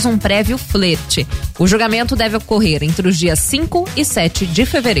após um prévio flerte. O julgamento deve ocorrer entre os dias 5 e 7 de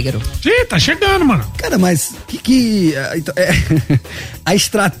fevereiro. Ih, tá chegando, mano. Cara, mas a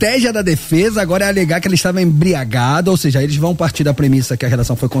estratégia da defesa agora é alegar que ele estava embriagado, ou seja, eles vão partir da premissa que a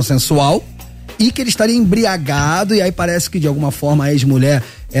relação foi consensual e que ele estaria embriagado, e aí parece que de alguma forma a ex-mulher,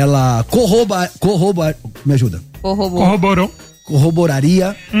 ela me ajuda.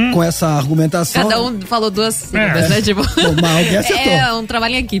 Corroboraria com essa argumentação. Cada um falou 2 sílabas, né? Tipo... Mas alguém acertou. É um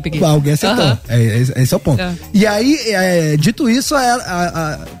trabalho em equipe aqui. Alguém acertou. Esse é o ponto. E aí, dito isso,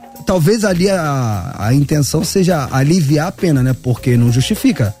 talvez ali a intenção seja aliviar a pena, né? Porque não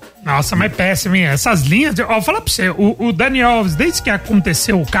justifica. Nossa, mas péssimo, hein? Essas linhas... Ó, vou falar pra você, o Daniel Alves, desde que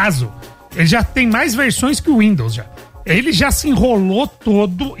aconteceu o caso, ele já tem mais versões que o Windows, já. Ele já se enrolou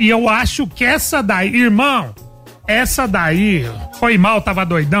todo, e eu acho que essa daí, irmão... Essa daí, foi mal, tava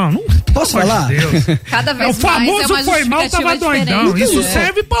doidão? Não, posso falar? De Deus. Cada vez o famoso mais foi mal, tava doidão. Isso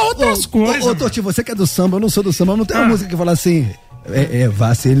serve pra outras coisas. Ô, Toti, você que é do samba, eu não sou do samba, não tem uma música que fala assim,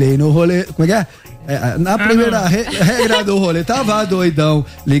 vacilei no rolê, como é que é? Na primeira regra do rolê, tava doidão,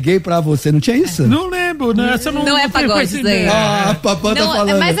 liguei pra você, não tinha isso? Não lembro, né? Essa não é pagode isso daí. A Papã tá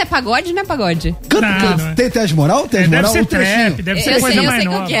falando. Mas é pagode, não é pagode? Canta. Tem as moral? Tem as moral? Deve ser trap, deve ser coisa mais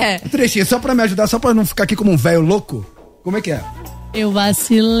nova. Eu sei o que é. Um trechinho, só pra me ajudar, só pra não ficar aqui como um velho louco. Como é que é? Eu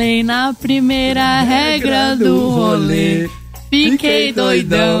vacilei na primeira regra do rolê. Fiquei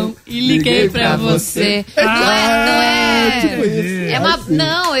doidão e liguei pra você. Não é. Tipo isso.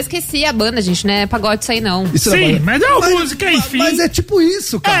 Não, eu esqueci a banda, gente, não é pagode isso aí, não. Sim, mas é uma música, enfim. Mas é tipo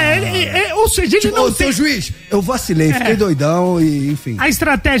isso, cara. Ou seja, ele não tem... Seu juiz, eu vacilei, fiquei doidão e enfim. A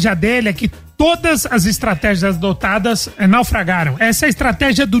estratégia dele é que todas as estratégias adotadas naufragaram. Essa é a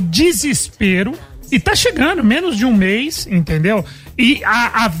estratégia do desespero. E tá chegando, menos de um mês, entendeu? E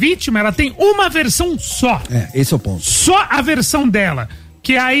a vítima, ela tem uma versão só. Esse é o ponto. Só a versão dela.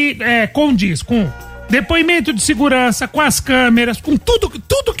 Que aí condiz com depoimento de segurança, com as câmeras, com tudo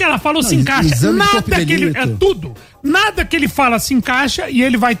que ela falou se encaixa. Nada que ele fala se encaixa e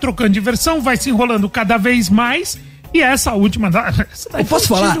ele vai trocando de versão, vai se enrolando cada vez mais. E essa última... Eu posso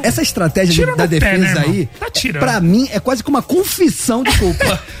falar? Essa estratégia da defesa aí, pra mim, é quase como uma confissão de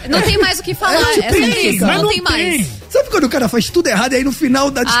culpa. Não tem mais o que falar. Não tem mais. Sabe quando o cara faz tudo errado e aí no final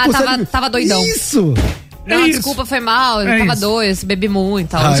da discussão... tava doidão. Isso! Não, desculpa, foi mal, eu tava doido, bebi muito e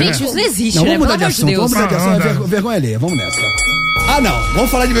tal. Gente, isso não existe, não, né? Vamos mudar de assunto, vamos mudar de assunto, vergonha alheia, vamos nessa. Não, vamos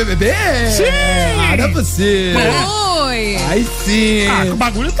falar de BBB? Sim! Não é possível. Oi! Aí sim! O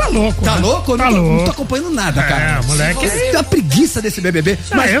bagulho tá louco. Tá louco? Tá louco. Não tô acompanhando nada, cara. Moleque. Tem a preguiça desse BBB.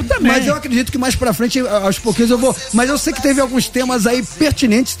 Eu também. Mas eu acredito que mais pra frente, aos pouquinhos eu vou. Mas eu sei que teve alguns temas aí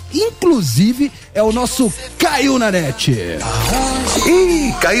pertinentes, inclusive é o nosso Caiu na Net.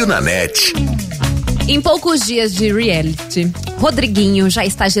 Caiu na Net. Em poucos dias de reality, Rodriguinho já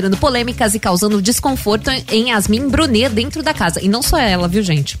está gerando polêmicas e causando desconforto em Yasmin Brunet dentro da casa. E não só ela, viu,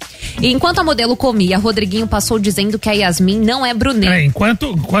 gente? E enquanto a modelo comia, Rodriguinho passou dizendo que a Yasmin não é Brunet.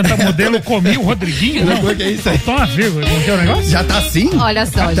 Enquanto a modelo comia o Rodriguinho... Não, que é isso aí? Não tem o negócio? Já tá assim? Olha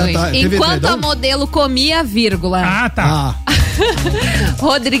só, gente. Enquanto a modelo comia, vírgula. Tá.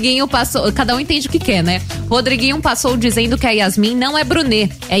 Rodriguinho passou... Cada um entende o que quer, né? Rodriguinho passou dizendo que a Yasmin não é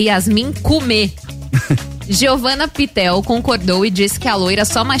Brunet, é Yasmin comer. Giovanna Pitel concordou e disse que a loira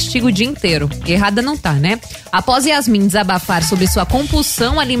só mastiga o dia inteiro. Errada não tá, né? Após Yasmin desabafar sobre sua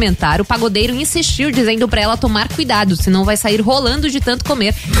compulsão alimentar, o pagodeiro insistiu dizendo pra ela tomar cuidado, senão vai sair rolando de tanto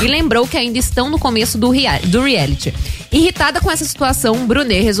comer, e lembrou que ainda estão no começo do reality. Irritada com essa situação,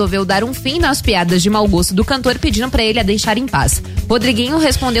 Brunet resolveu dar um fim nas piadas de mau gosto do cantor, pedindo pra ele a deixar em paz. Rodriguinho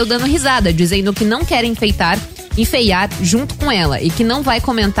respondeu dando risada, dizendo que não quer enfeiar junto com ela e que não vai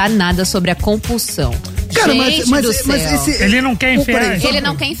comentar nada sobre a compulsão. Cara, ele não quer enfeiar. Ele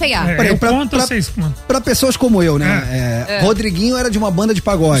não quer enfeiar. Pra pessoas como eu, né? Rodriguinho era de uma banda de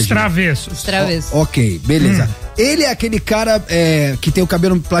pagode. Os Travessos. Ok, beleza. Ele é aquele cara que tem o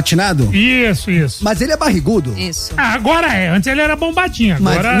cabelo platinado? Isso. Mas ele é barrigudo? Isso. Agora é. Antes ele era bombadinho.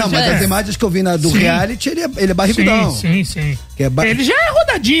 Agora mas as imagens que eu vi do reality, ele é barrigudão. Sim. Ele já é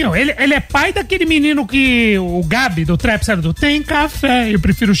rodadinho. Ele é pai daquele menino que... O Gabi, do Trap, sabe? Do Tem Café, eu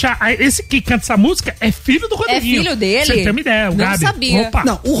prefiro chá. Esse que canta essa música é filho do Rodriguinho. É filho dele? Você tem uma ideia, o não Gabi. Sabia. Opa.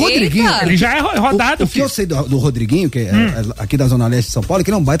 Não, o Rodriguinho... Ele já é rodado. O que eu sei do Rodriguinho, que é aqui da Zona Leste de São Paulo, é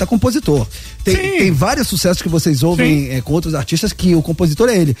que ele é um baita compositor. Tem vários sucessos que vocês ouvem com outros artistas que o compositor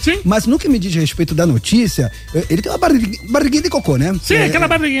é ele. Sim. Mas no que me diz respeito da notícia, ele tem uma barriguinha de cocô, né? Sim, aquela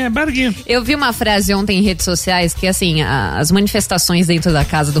barriguinha. Eu vi uma frase ontem em redes sociais que, assim, as manifestações dentro da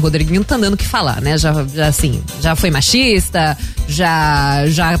casa do Rodriguinho estão dando o que falar, né? Já foi machista,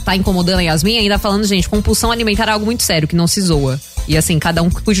 já tá incomodando a Yasmin, ainda falando, gente, compulsão alimentar é algo muito sério, que não se zoa. E assim, cada um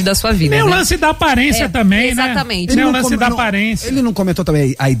cuide da sua vida. Tem o né? lance da aparência também, exatamente. né? Tem o lance da aparência. Ele não comentou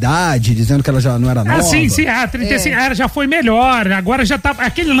também a idade, dizendo que ela já não era nova? Sim, 35, já foi melhor, agora já tá,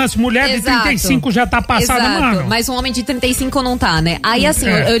 aquele lance, mulher de 35 já tá passada, mano. Mas um homem de 35 não tá, né? Aí assim,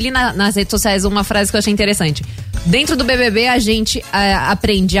 eu li nas redes sociais uma frase que eu achei interessante. Dentro do BBB a gente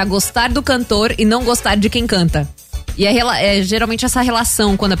aprende a gostar do cantor e não gostar de quem canta. E é geralmente essa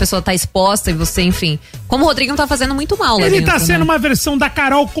relação quando a pessoa tá exposta e você, enfim. Como o Rodrigo tá fazendo muito mal lá Ele dentro, tá sendo né? uma versão da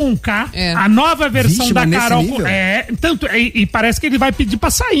Carol Conká, a nova versão da Carol Conká. E parece que ele vai pedir pra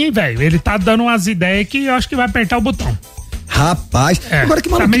sair, hein, velho. Ele tá dando umas ideias que eu acho que vai apertar o botão. Rapaz, agora que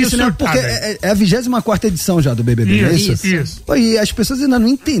maluquice, né? Porque é a 24ª edição já do BBB, não é isso? Isso. Pô, e as pessoas ainda não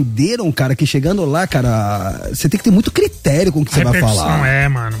entenderam, cara, que chegando lá, cara, você tem que ter muito critério com o que você vai falar.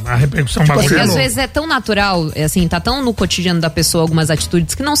 Mano, a repercussão às vezes é tão natural, assim, tá tão no cotidiano da pessoa algumas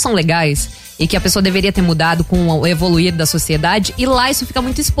atitudes que não são legais. e que a pessoa deveria ter mudado com o evoluir da sociedade, e lá isso fica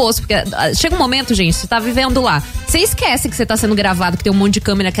muito exposto, porque chega um momento, gente, você tá vivendo lá, você esquece que você tá sendo gravado, que tem um monte de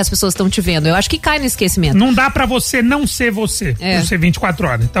câmera que as pessoas estão te vendo. Eu acho que cai no esquecimento. Não dá pra você não ser você, por ser 24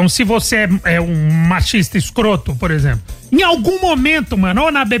 horas. Então, se você é um machista escroto, por exemplo, em algum momento, mano,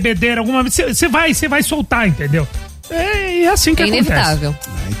 ou na bebedeira, algum momento, você vai soltar, entendeu? É assim que acontece. Inevitável.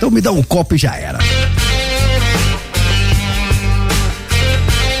 Então me dá um copo e já era.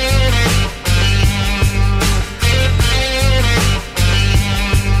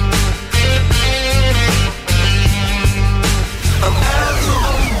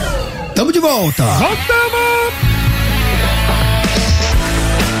 Tamo de volta. Voltamos!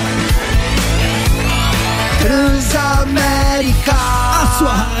 Transamérica, a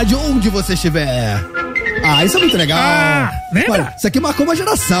sua rádio, onde você estiver. Ah, isso é muito legal. Lembra? Olha, isso aqui marcou uma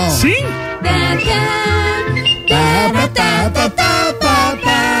geração. Sim.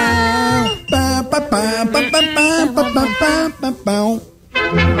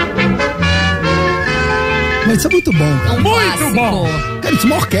 Mas isso é muito bom, cara. Muito bom. Cara, isso é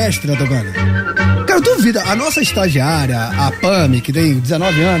uma orquestra, tá vendo? Cara, duvida, a nossa estagiária, a Pami, que tem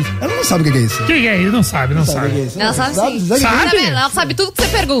 19 anos, ela não sabe o que é isso. O que é isso? Não sabe. O que é isso? Ela sabe sim. Sabe? Ela sabe tudo que você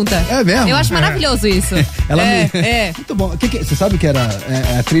pergunta. É mesmo? Eu acho maravilhoso isso. Ela Muito bom. Você sabe que era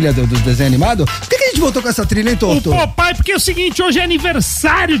a trilha do desenho animado? Por que a gente voltou com essa trilha, hein, Torto? O Popeye, porque é o seguinte, hoje é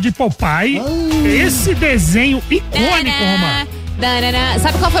aniversário de Popeye. Esse desenho icônico, Romano.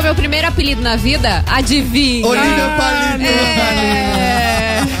 Sabe qual foi meu primeiro apelido na vida? Adivinha. Olívia Palito.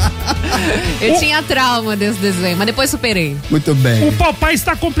 Eu tinha trauma desse desenho, mas depois superei. Muito bem. O Popeye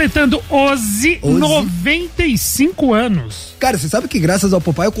está completando hoje 95 anos. Cara, você sabe que graças ao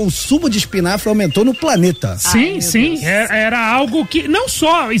Popeye o consumo de espinafre aumentou no planeta. Sim, sim. Era algo que, não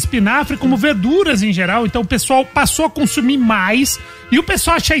só espinafre, como verduras em geral. Então o pessoal passou a consumir mais. E o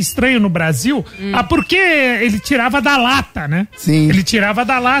pessoal acha estranho no Brasil, porque ele tirava da lata, né? Sim. Ele tirava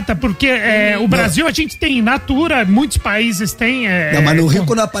da lata, porque o Brasil a gente tem natura, muitos países têm... Não, mas no Rio,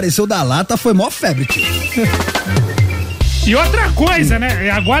 quando apareceu da lata, foi mó febre, tio. E outra coisa, né?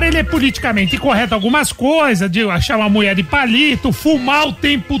 Agora ele é politicamente incorreto algumas coisas, de achar uma mulher de palito, fumar o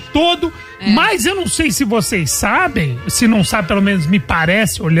tempo todo. Mas eu não sei se vocês sabem, se não sabe, pelo menos me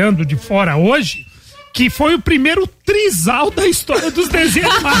parece, olhando de fora hoje, que foi o primeiro trisal da história dos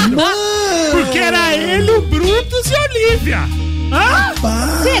desenhos animados. Porque era ele, o Brutus e a Olivia.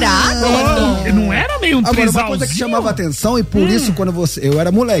 Será, Dodô? Não era meio um Agora, trisalzinho? uma coisa que chamava atenção, e por isso, quando eu era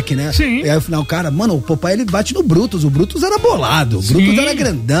moleque, né? Sim. E aí, no final, cara, mano, o Popeye, ele bate no Brutus. O Brutus era bolado. O Brutus era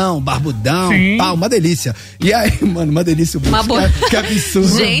grandão, barbudão, pau, uma delícia. E aí, mano, uma delícia o Brutus. Que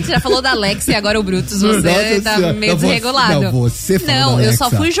absurdo. Gente, já falou da Alexa e agora o Brutus. Você Nossa tá senhora. meio desregulado. Não, você falou Não, da eu Alexa. só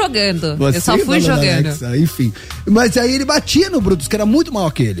fui jogando. Você eu só fui falou da jogando. Alexa, enfim. Mas aí ele batia no Brutus, que era muito maior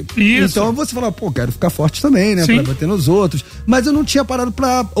que ele. Isso. Então você falava, pô, quero ficar forte também, né? Sim. Pra bater nos outros. Mas eu não tinha parado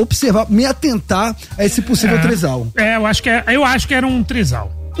pra observar, me atentar a esse possível trisal. Eu acho que era um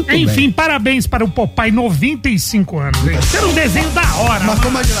trisal. Muito Enfim, bem. parabéns para o Popeye, 95 anos. Esse era um desenho da hora. Marcou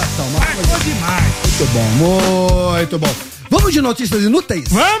mano. uma geração. Marcou demais. Muito bom, muito bom. Vamos de notícias inúteis?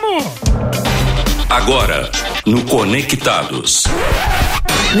 Vamos! Agora, no Conectados.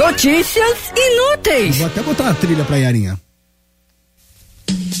 Notícias inúteis. Vou até botar uma trilha pra Yarinha.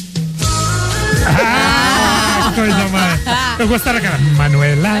 Que coisa mais. Eu gostaria daquela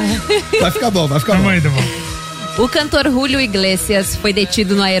Manuela. Vai ficar bom, vai ficar bom. Muito bom. O cantor Julio Iglesias foi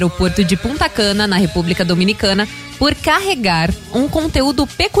detido no aeroporto de Punta Cana, na República Dominicana, por carregar um conteúdo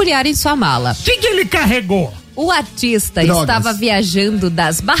peculiar em sua mala. O que ele carregou? O artista Drogas. estava viajando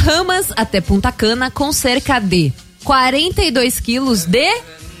das Bahamas até Punta Cana com cerca de 42 quilos de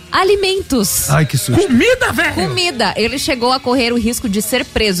alimentos. Ai, que susto. Comida, velho! Comida. Ele chegou a correr o risco de ser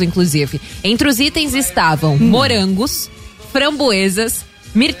preso, inclusive. Entre os itens estavam morangos, framboesas,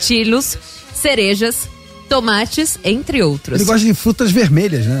 mirtilhos, cerejas, tomates, entre outros. Ele gosta de frutas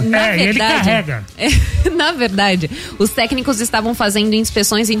vermelhas, né? Ele carrega. Na verdade, os técnicos estavam fazendo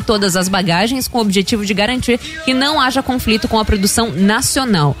inspeções em todas as bagagens com o objetivo de garantir que não haja conflito com a produção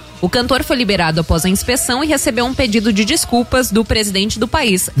nacional. O cantor foi liberado após a inspeção e recebeu um pedido de desculpas do presidente do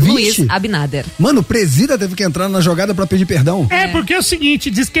país, Luiz Abinader. Mano, o presida teve que entrar na jogada pra pedir perdão. Porque é o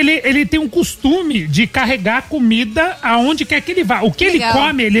seguinte, diz que ele tem um costume de carregar comida aonde quer que ele vá. O que ele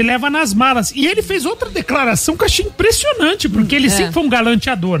come, ele leva nas malas. E ele fez outra declaração que eu achei impressionante, porque ele sempre foi um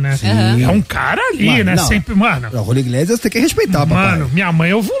galanteador, né? É um cara ali, Mano, né? não. Sempre, mano. O Julio Iglesias tem que respeitar, papai. Mano, minha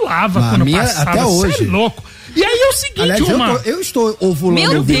mãe ovulava quando minha, passava. até hoje. Cê é louco. E aí é o seguinte, Aliás, Romano. eu estou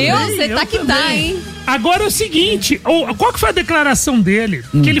ovulando. Meu Deus, também, você tá eu que também. tá, hein? Agora é o seguinte, qual que foi a declaração dele?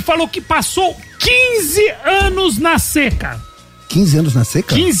 Que ele falou que passou 15 anos na seca. 15 anos na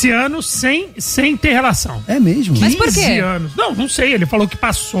seca? 15 anos sem ter relação. É mesmo? Mas por quê? 15 anos. Não sei. Ele falou que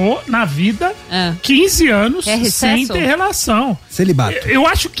passou na vida 15 anos sem ter relação. Celibato. Eu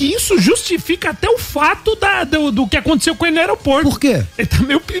acho que isso justifica até o fato do que aconteceu com ele no aeroporto. Por quê? Ele tá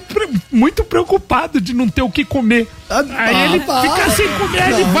muito preocupado de não ter o que comer. Aí ele fica sem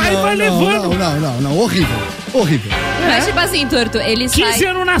comer, ele vai levando. Não. Horrível. Mas tipo assim, Torto, ele 15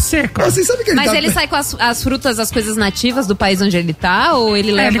 anos na seca. Você sabe que ele sai com as frutas, as coisas nativas do país onde ele tá? Ou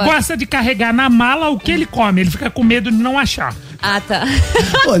ele leva... Ele gosta de carregar na mala o que ele come. Ele fica com medo de não achar. Ah, tá.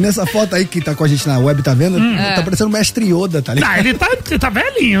 Pô, nessa foto aí que tá com a gente na web, tá vendo? Tá parecendo o mestre Yoda, tá ligado? Ele tá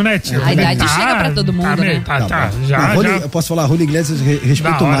velhinho, né, tio? A idade chega pra todo mundo, né? Já. Eu posso falar, Julio Iglesias,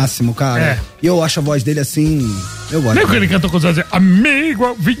 respeito máximo, cara. E eu acho a voz dele assim, eu gosto. Nem que ele cantou com os olhos,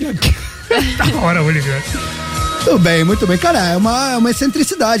 amigo, vim aqui. Da hora, Julio Iglesias. Muito bem. Cara, é uma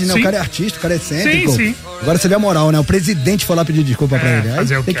excentricidade, né? Sim. O cara é artista, o cara é excêntrico. Sim. Agora você vê a moral, né? O presidente foi lá pedir desculpa pra ele.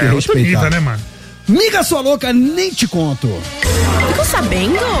 Fazer o tem que que respeitar. Nível, né, mano? Miga sua louca, nem te conto. Ficou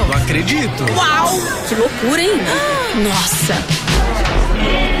sabendo? Não acredito. Uau, que loucura, hein? Nossa.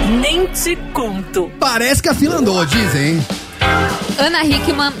 Nem te conto. Parece que a fila andou, dizem, hein? Ana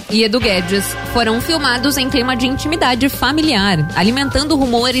Hickman e Edu Guedes foram filmados em clima de intimidade familiar, alimentando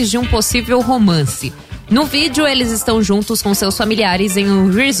rumores de um possível romance. No vídeo, eles estão juntos com seus familiares em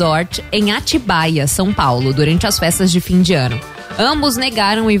um resort em Atibaia, São Paulo, durante as festas de fim de ano. Ambos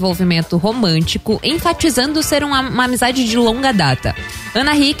negaram o envolvimento romântico, enfatizando ser uma amizade de longa data.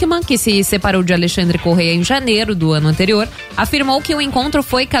 Ana Hickman, que se separou de Alexandre Correia em janeiro do ano anterior, afirmou que o encontro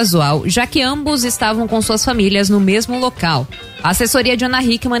foi casual, já que ambos estavam com suas famílias no mesmo local. A assessoria de Ana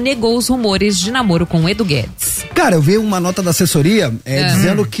Hickman negou os rumores de namoro com Edu Guedes. Cara, eu vi uma nota da assessoria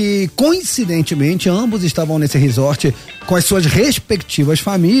dizendo que, coincidentemente, ambos estavam nesse resort com as suas respectivas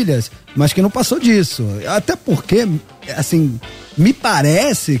famílias, mas que não passou disso. Até porque, assim, me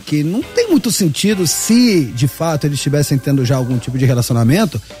parece que não tem muito sentido, se de fato eles estivessem tendo já algum tipo de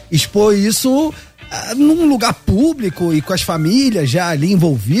relacionamento, expor isso num lugar público e com as famílias já ali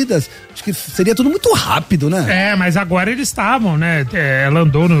envolvidas. Acho que seria tudo muito rápido, né? Mas agora eles estavam, né? Ela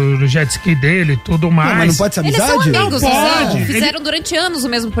andou no jet ski dele e tudo mais. Mas não pode ser amizade? Eles são amigos, não pode. Fizeram durante anos o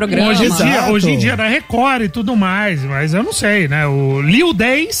mesmo programa. Hoje em dia na Record e tudo mais, mas eu não sei, né? O Lil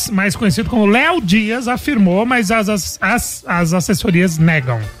Days, mais conhecido como Léo Dias, afirmou, mas as assessorias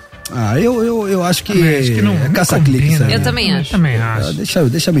negam. Eu acho que não, é caça-clique. Eu também acho.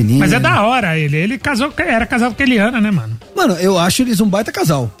 Deixa a menina. Mas é da hora ele. Ele era casado com a Eliana, né, mano? Mano, eu acho eles um baita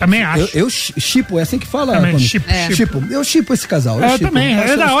casal. Também acho. Eu shippo, é assim que fala. Também, shippo. Eu shippo esse casal. Também.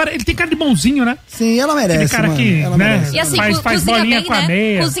 É da hora. Ele tem cara de bonzinho, né? Sim, ela merece. Aquele cara mano, que, ela né? merece. E assim, faz bolinha bem, com a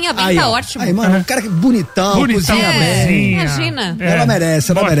meia. Cozinha bem, tá ótimo. Aí, mano, um cara que bonitão, cozinha bem. Imagina. Ela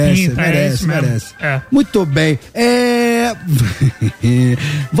merece. Merece. Muito bem.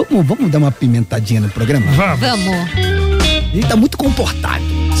 Vamos dar uma pimentadinha no programa? Vamos. Ele tá muito comportado.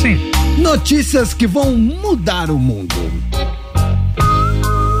 Sim. Notícias que vão mudar o mundo.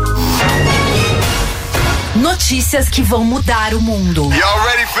 Notícias que vão mudar o mundo. Y'all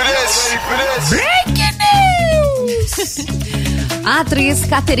ready for this? Breaking news! A atriz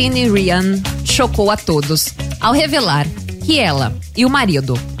Catherine Ryan chocou a todos ao revelar que ela e o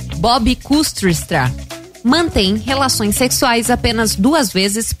marido, Bob Kustristra, mantêm relações sexuais apenas 2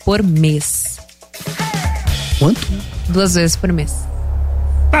 vezes por mês. Quanto? 2 vezes por mês.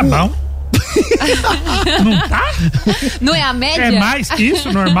 Tá bom. Não tá? Não é a média? É mais que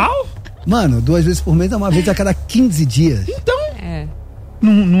isso, normal? Mano, 2 vezes por mês é uma vez a cada 15 dias. Então,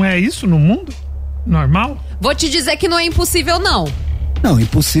 não é isso no mundo? Normal? Vou te dizer que não é impossível, não. Não,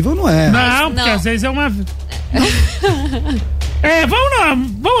 impossível não é. Não, porque às vezes é uma...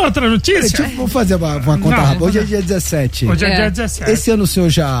 vamos outra notícia? Vou fazer uma conta rápida. Hoje é dia 17. Hoje é dia 17. Esse ano o senhor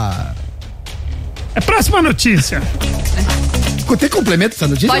já... Próxima notícia. Tem complemento essa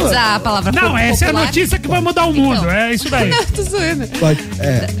notícia? Pode usar a palavra Não, essa é a notícia que vai mudar o mundo. Então. É isso daí. Não, tô zoando.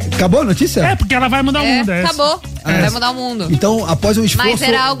 Acabou a notícia? Porque ela vai mudar o mundo. Acabou. Vai mudar o mundo. Então, após um esforço... Mas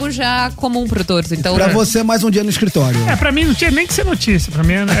era algo já comum pro Torto. Então, pra você, mais um dia no escritório. Pra mim não tinha nem que ser notícia. Pra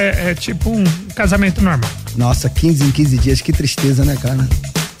mim é tipo um casamento normal. Nossa, 15 em 15 dias, que tristeza, né, cara?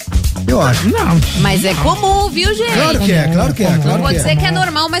 Eu acho. Não. Mas é comum, viu, gente? Claro que é. Não vou dizer que é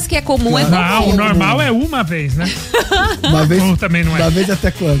normal, mas que é comum, é comum. Não, o normal é uma vez, né? Uma vez. Ou também não é. Uma vez até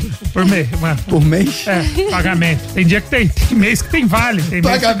quando? Por mês. Por mês? Pagamento. Tem dia que tem mês que tem vale. Tem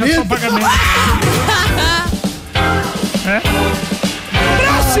pagamento? Mês que é só pagamento.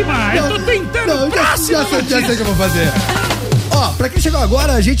 Próxima! Eu tô tentando. Próxima! Já sei o que eu vou fazer. Ó, pra quem chegou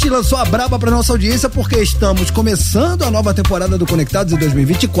agora, a gente lançou a braba pra nossa audiência porque estamos começando a nova temporada do Conectados em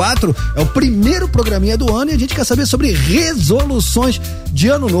 2024. É o primeiro programinha do ano e a gente quer saber sobre resoluções de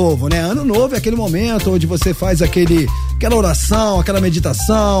ano novo, né? Ano novo é aquele momento onde você faz aquela oração, aquela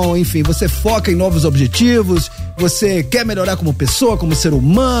meditação, enfim, você foca em novos objetivos, você quer melhorar como pessoa, como ser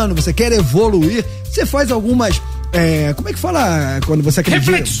humano, você quer evoluir, você faz algumas... como é que fala quando você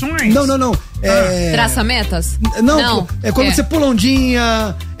acredita? Reflexões. Não. Traça metas? Não. É quando você pula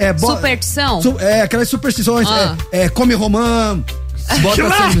ondinha. Superstição? Aquelas superstições. Come romã. Bota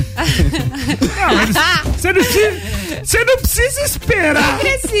assim. Você não precisa esperar. Não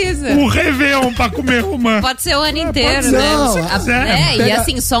precisa. O Réveillon pra comer romã. Pode ser o ano inteiro, né? E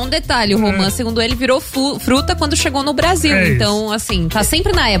assim, só um detalhe: o romã, segundo ele, virou fruta quando chegou no Brasil. Então, assim, tá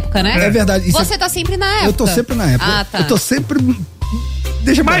sempre na época, né? É verdade. Você tá sempre na época. Eu tô sempre na época. Ah, tá. Eu tô sempre.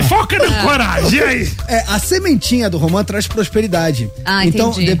 Mas foca na coragem, e aí? A sementinha do romã traz prosperidade.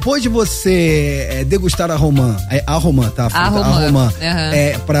 Então, entendi. depois de você degustar a romã, tá? A romã.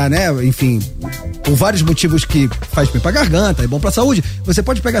 Pra, né, enfim, por vários motivos que faz bem pra garganta, é bom pra saúde, você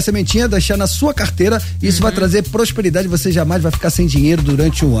pode pegar a sementinha, deixar na sua carteira e isso vai trazer prosperidade, você jamais vai ficar sem dinheiro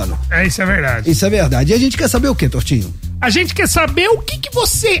durante o ano. Isso é verdade. Isso é verdade. E a gente quer saber o quê, Tortinho? A gente quer saber o que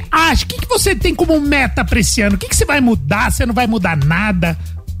você acha, o que você tem como meta pra esse ano, o que você vai mudar, você não vai mudar nada.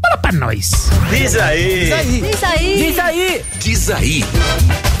 Fala pra nós. Diz aí.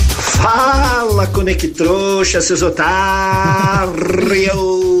 Fala, Conectrouxa, seus otários.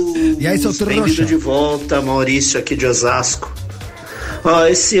 E aí, seu trouxa? Bem-vindo de volta, Maurício aqui de Osasco.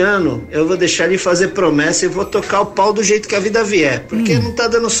 Esse ano eu vou deixar de fazer promessa e vou tocar o pau do jeito que a vida vier, porque não tá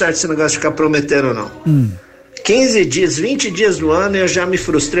dando certo esse negócio de ficar prometendo, não. 15 dias, 20 dias do ano eu já me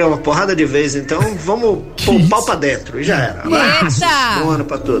frustrei uma porrada de vez, então vamos pôr o pau pra dentro e já era. Eita! Bom ano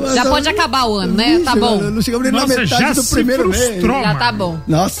pra todos. Já pode acabar o ano, né? Tá bom. Não chegamos nem na metade do primeiro mês. Já tá bom.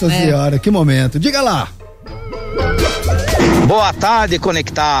 Nossa senhora, que momento. Diga lá. Boa tarde,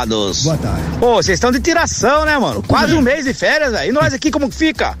 Conectados. Boa tarde. Vocês estão de tiração, né, mano? Quase um mês de férias, velho. E nós aqui como que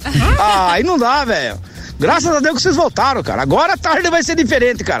fica? Aí não dá, velho. Graças a Deus que vocês voltaram, cara. Agora a tarde vai ser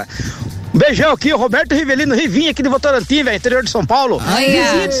diferente, cara. Um beijão aqui, o Roberto Rivelino Rivinha aqui de Votorantim, velho, interior de São Paulo.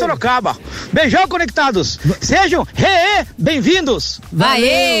 Vizinha de Sorocaba. Beijão, Conectados. Sejam bem-vindos.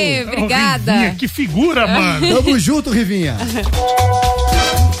 Aê, obrigada. Rivinha, que figura, mano. Tamo junto, Rivinha.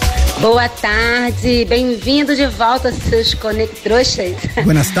 Boa tarde, bem-vindo de volta, seus Conectrouxas.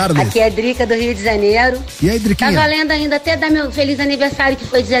 Buenas tardes. Aqui é a Drica do Rio de Janeiro. E aí, Driquinha? Tá valendo ainda até dar meu feliz aniversário, que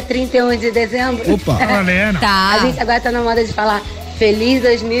foi dia 31 de dezembro. Opa, valendo. Tá. A gente agora tá na moda de falar Feliz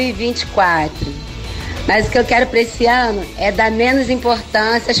 2024. Mas o que eu quero pra esse ano é dar menos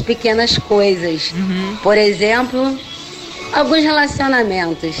importância às pequenas coisas. Por exemplo, alguns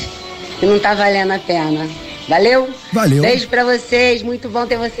relacionamentos que não tá valendo a pena. Valeu? Valeu. Beijo pra vocês, muito bom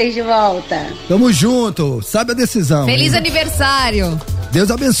ter vocês de volta. Tamo junto, sabe a decisão. Feliz aniversário. Deus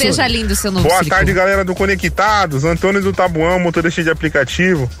abençoe. Seja lindo o seu novo Boa tarde, galera do Conectados. Antônio do Tabuão, motorista de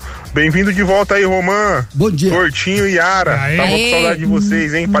aplicativo. Bem-vindo de volta aí, Romã. Bom dia. Tortinho e Yara. Tava com saudade de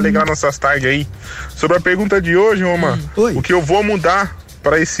vocês, hein? Pra alegrar nossas tardes aí. Sobre a pergunta de hoje, Romã, o que eu vou mudar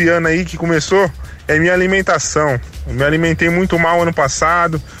pra esse ano aí que começou é minha alimentação. Eu me alimentei muito mal ano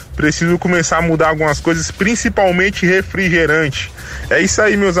passado. Preciso começar a mudar algumas coisas, principalmente refrigerante. É isso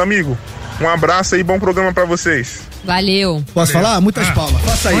aí, meus amigos. Um abraço aí, bom programa pra vocês. Valeu. Posso falar? Muitas palmas.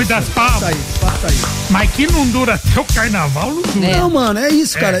 Faça isso. Muitas palmas. Faça aí. Mas que não dura até o carnaval, não dura. Não, mano, é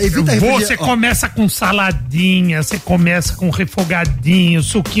isso, cara. Evita Você começa com saladinha, você começa com refogadinho,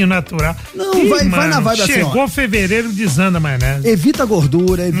 suquinho natural. Não, vai na vibe assim, ó. Chegou fevereiro, desanda maionese. Evita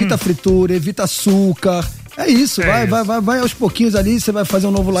gordura, evita fritura, evita açúcar. É isso, vai aos pouquinhos ali, você vai fazer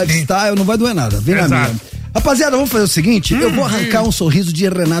um novo lifestyle, não vai doer nada. Vem na minha. Rapaziada, vamos fazer o seguinte, eu vou arrancar um sorriso de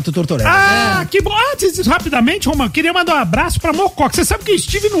Renato Tortorella. Que bom. Antes disso, rapidamente, Romã, queria mandar um abraço pra Mococa. Você sabe que eu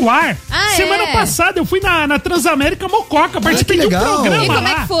estive no ar semana passada, eu fui na Transamérica Mococa, participei de um programa. E como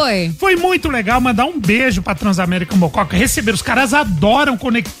é que foi? Foi muito legal, mandar um beijo pra Transamérica Mococa, receber, os caras adoram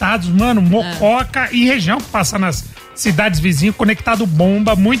Conectados, mano, Mococa e região que passa nas cidades vizinhas, Conectado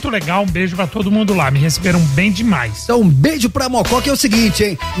bomba, muito legal, um beijo pra todo mundo lá, me receberam bem demais. Então um beijo pra Mococa, é o seguinte,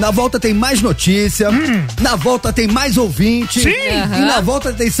 hein, na volta tem mais notícia, na volta tem mais ouvinte, e na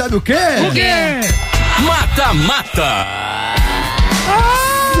volta tem sabe o quê? O quê? Mata-mata.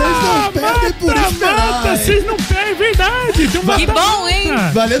 Vocês não perdem por esperar. Vocês não perdem, verdade. Que bom, hein?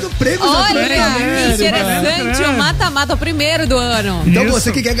 Valendo prêmios. Olha, que interessante. O mata-mata, o primeiro do ano. Então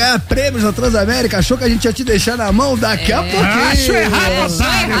você que quer ganhar prêmios na Transamérica, achou que a gente ia te deixar na mão daqui a pouquinho. Acho errado, Achou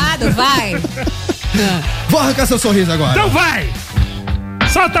errado, vai. Vou arrancar seu sorriso agora. Então vai.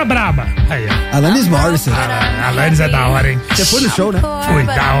 Solta a braba. Aí, ó. Alanis Morissette. Alanis é da hora, hein? Você foi no show, né? Foi,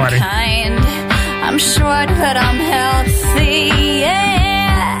 da hora, hein? I'm short, but I'm healthy,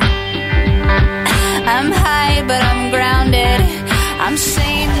 yeah. I'm high, but I'm grounded. I'm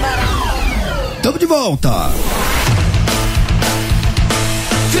sane, but Tamo de volta.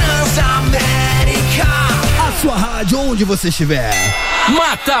 Transamérica. A sua rádio, onde você estiver.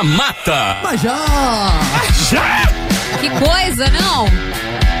 Mata, mata. Mas já. Que coisa, não?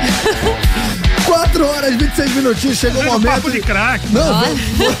 4 horas e 26 minutinhos, chegou o momento. Papo de crack. Não,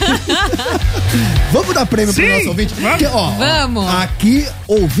 vamos dar prêmio pro nosso ouvinte. Porque, ó, vamos. Aqui,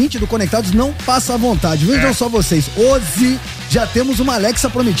 ouvinte do Conectados, não passa à vontade. Vejam só vocês. Hoje já temos uma Alexa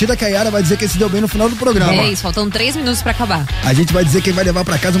prometida que a Yara vai dizer que se deu bem no final do programa. É isso, faltam 3 minutos pra acabar. A gente vai dizer quem vai levar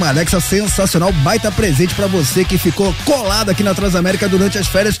pra casa uma Alexa sensacional, baita presente pra você que ficou colado aqui na Transamérica durante as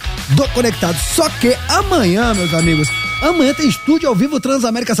férias do Conectados. Só que amanhã, meus amigos, amanhã tem estúdio ao vivo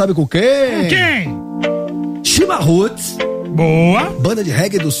Transamérica, sabe com quem? Com quem? Chimarruts. Boa. Banda de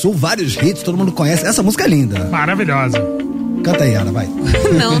reggae do sul, vários hits, todo mundo conhece. Essa música é linda. Maravilhosa. Canta aí, Ana, vai.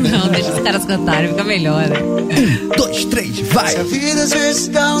 Não, deixa os caras cantarem, fica melhor. 1, 2, 3, vai. A vida às vezes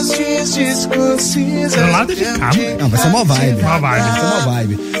dá uns dias desconcisas. Do lado de cá. Não, vai ser uma vibe. Uma vibe. Vai ser uma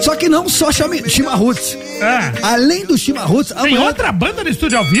vibe. Só que não só Chimarruts. É. Além do Chimarruts, tem outra banda no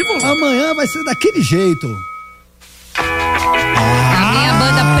estúdio ao vivo? Amanhã vai ser daquele jeito. A minha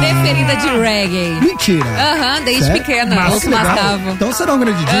banda preferida de reggae. Mentira. Desde Sério? pequena. Ouço Mascavo. Então será um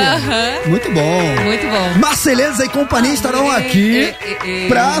grande dia. Muito bom. Muito bom. Marceleza e companhia estarão aqui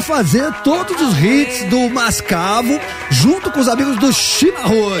pra fazer todos os hits do Mascavo junto com os amigos do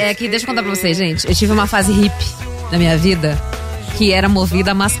Chimarrot. É que deixa eu contar pra vocês, gente. Eu tive uma fase hippie na minha vida que era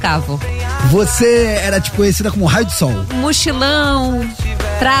movida a Mascavo. Você era tipo conhecida como raio de sol. Mochilão,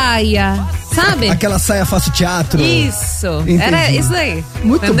 praia, sabe? Aquela saia faço teatro. Isso. Entendi. Era isso aí.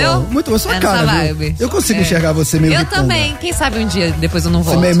 Muito entendeu? bom, muito bom. Sua Era cara, essa viu? vibe. Eu consigo enxergar você meio Eu riponga. também. Quem sabe um dia depois eu não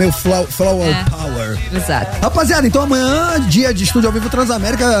volto. Você meio flower power. Exato. Rapaziada, então amanhã, dia de estúdio ao vivo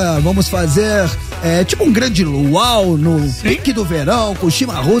Transamérica, vamos fazer tipo um grande luau no pique do verão, com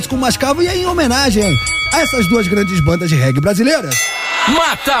Chimarruts, com Mascavo, e aí em homenagem a essas duas grandes bandas de reggae brasileiras.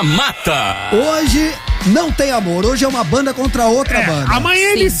 Mata, mata. Hoje não tem amor, hoje é uma banda contra outra banda.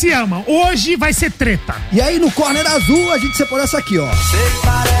 Amanhã eles se amam, hoje vai ser treta. E aí no corner azul a gente separou essa aqui, ó. Você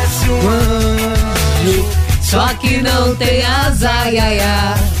parece um anjo, só que não tem asa, ia,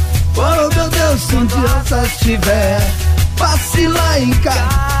 ia. Oh meu Deus, se um dia essa estiver, passe lá em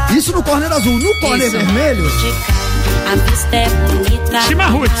casa. Isso no corner azul. No corner vermelho, a vista é bonita.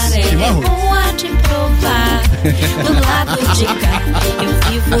 Chimarruts. Bom a te provar. Do lado de cá, eu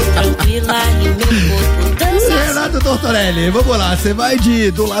vivo tranquila e meu corpo dança. Renato Tortorelli, vamos lá. Você vai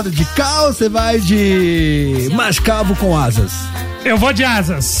do lado de cá ou você vai de Mascavo com asas? Eu vou de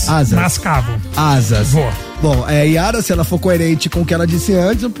asas. Mascavo. Asas. Vou. Bom, Yara, se ela for coerente com o que ela disse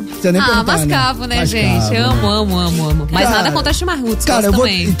antes, não precisa nem perguntar. Mascavo, né, Mascavo, gente? Amo. Mas cara, nada contra Chimarruts, cara, eu vou,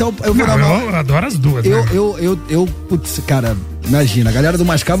 também. então eu vou dar uma... Eu adoro as duas, putz, cara, imagina, a galera do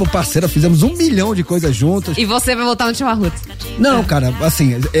Mascavo, parceira, fizemos 1 milhão de coisas juntos. E você vai voltar no Chimarruts? Não, cara,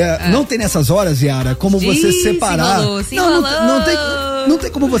 assim, não tem nessas horas, Yara, como você separar. Não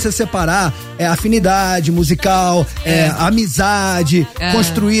tem como você separar afinidade musical, amizade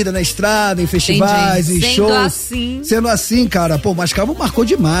construída na estrada, em festivais, em shows. Sendo assim, cara, pô, Mascavo marcou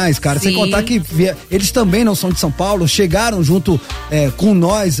demais, cara. Sem contar que eles também não são de São Paulo, chegaram junto com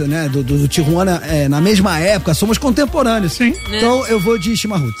nós, né, do Tijuana, na mesma época, somos contemporâneos. Sim. Então eu vou de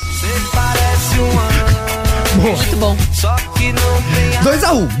Chimarruts. você parece um anjo. Muito bom. Só que não tem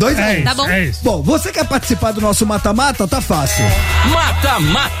 2-1, 2-1. Tá bom. É isso. Bom, você quer participar do nosso mata-mata? Tá fácil. Mata,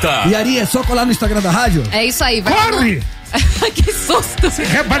 mata. E Ari, é só colar no Instagram da rádio? É isso aí, vai. Corre! Que susto! Você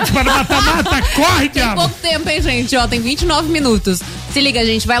quer participar do mata-mata? Corre, Tem diabo! pouco tempo, hein, gente? Ó, tem 29 minutos. Se liga,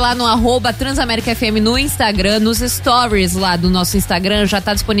 gente, vai lá no @TransaméricaFM no Instagram, nos stories lá do nosso Instagram, já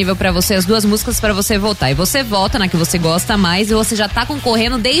tá disponível pra você as duas músicas pra você votar. E você vota na que você gosta mais e você já tá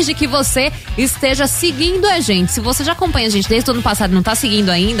concorrendo desde que você esteja seguindo a gente. Se você já acompanha a gente desde o ano passado e não tá seguindo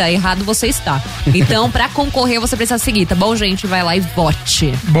ainda, errado você está. Então, pra concorrer, você precisa seguir, tá bom, gente? Vai lá e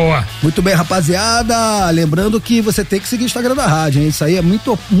vote. Boa. Muito bem, rapaziada. Lembrando que você tem que seguir o Instagram da rádio, hein? Isso aí é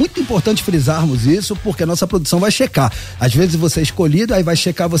muito importante frisarmos isso, porque a nossa produção vai checar. Às vezes você é escolhido, aí vai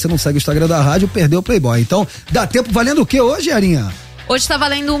checar, você não segue o Instagram da rádio, perdeu o Playboy. Então, dá tempo. Valendo o que hoje, Arinha? Hoje tá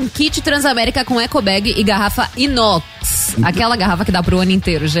valendo um kit Transamérica com ecobag e garrafa inox. Aquela garrafa que dá pro ano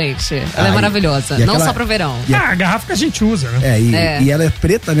inteiro, gente. Ela é maravilhosa, não só pro verão. A garrafa que a gente usa, né? E ela é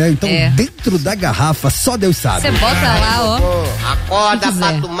preta, né? Então, dentro da garrafa, só Deus sabe. Você bota lá, ó. Acorda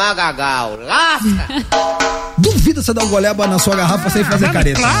pra tomar gagal. Lasca! Duvido você dar um goleba na sua garrafa sem fazer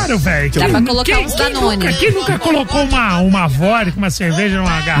careta. Claro, velho. Dá pra colocar uns Danone. Quem nunca colocou uma vodka, uma cerveja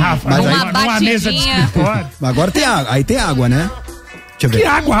numa garrafa, numa mesa de escritório? Mas agora tem água. Aí tem água, né? Deixa eu ver. Que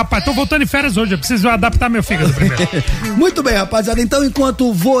água, rapaz? Tô voltando em férias hoje. Eu preciso adaptar meu fígado primeiro. Muito bem, rapaziada. Então,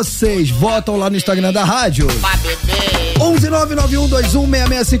 enquanto vocês votam lá no Instagram da rádio,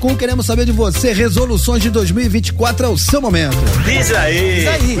 11991216651, queremos saber de você. Resoluções de 2024 é o seu momento. Diz aí.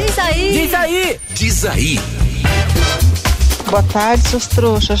 Diz aí. Diz aí. Diz aí. Boa tarde, seus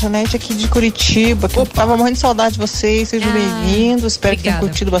trouxas. Janete aqui de Curitiba. Tava morrendo de saudade de vocês. Sejam bem-vindos. Espero que tenham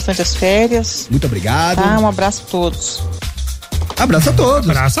curtido bastante as férias. Muito obrigado. Tá, um abraço a todos. Abraço a todos.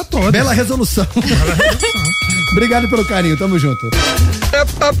 Abraço a todos. Bela resolução. Obrigado pelo carinho, tamo junto.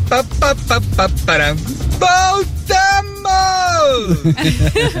 Voltamos!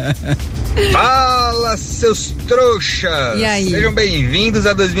 Fala, seus trouxas! E aí? Sejam bem-vindos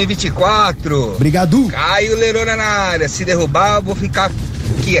a 2024. Obrigado. Caio Lerona na área. Se derrubar, eu vou ficar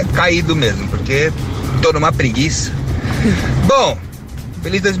caído mesmo, porque tô numa preguiça. Bom,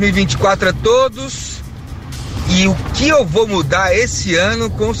 feliz 2024 a todos. E o que eu vou mudar esse ano,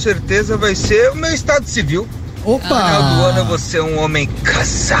 com certeza, vai ser o meu estado civil. Opa! No final do ano eu vou ser um homem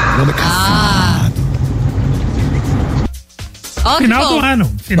casado. Homem casado. Final do ano.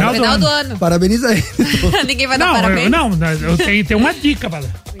 Final do ano. Parabeniza aí. Ninguém vai dar parabéns. Eu tenho uma dica, Bala.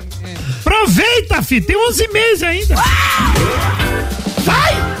 Aproveita, filho. Tem 11 meses ainda.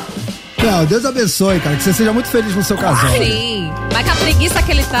 Vai! Não, Deus abençoe, cara. Que você seja muito feliz no seu casal. Sim. Mas com a preguiça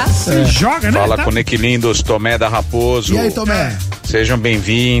que ele tá. Se joga, né? Fala, Coneclindos, Tomé da Raposo. E aí, Tomé? Sejam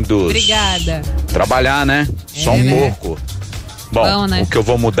bem-vindos. Obrigada. Trabalhar, né? Só um pouco. Bom, né? O que eu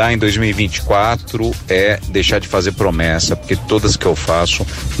vou mudar em 2024 é deixar de fazer promessa, porque todas que eu faço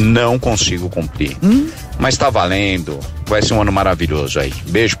não consigo cumprir. Mas tá valendo. Vai ser um ano maravilhoso aí.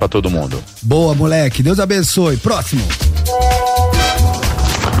 Beijo pra todo mundo. Boa, moleque. Deus abençoe. Próximo.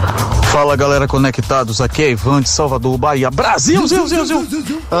 Fala, galera conectados, aqui é Ivan de Salvador, Bahia, Brasil, Zil.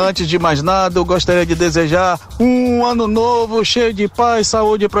 Antes de mais nada, eu gostaria de desejar um ano novo, cheio de paz,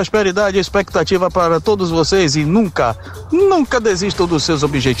 saúde, prosperidade e expectativa para todos vocês e nunca desistam dos seus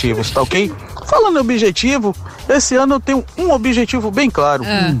objetivos, tá ok? Falando em objetivo, esse ano eu tenho um objetivo bem claro,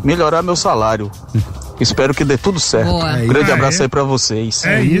 melhorar meu salário. Espero que dê tudo certo. Boa. Grande abraço aí pra vocês.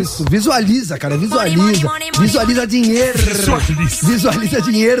 É isso. Visualiza, cara. Visualiza dinheiro. Visualiza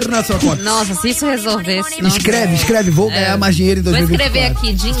dinheiro na sua conta. Nossa, se isso resolvesse. Escreve. Vou ganhar mais dinheiro em 2024. Vou escrever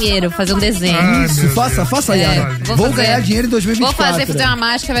aqui, dinheiro, fazer um desenho. Isso, faça, Yara. Vou ganhar dinheiro em 2024. Vou fazer uma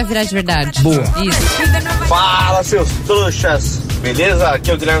mágica, vai virar de verdade. Boa. Isso. Fala, seus trouxas. Beleza? Aqui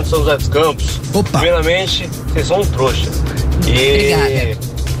é o Guilherme de São José dos Campos. Opa. Primeiramente, vocês são um trouxa.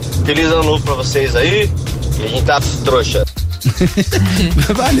 Obrigada. Feliz ano novo pra vocês aí. E a gente tá trouxa.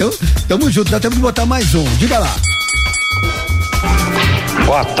 Valeu. Tamo junto. Dá tempo de botar mais um. Diga lá.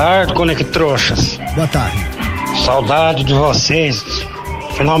 Boa tarde, Conectrouxas. Boa tarde. Saudade de vocês.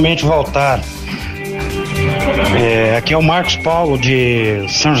 Finalmente voltaram. Aqui é o Marcos Paulo de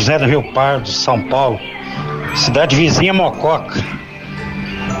São José do Rio Pardo, São Paulo. Cidade vizinha Mococa.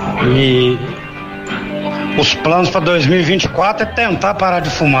 E os planos para 2024 é tentar parar de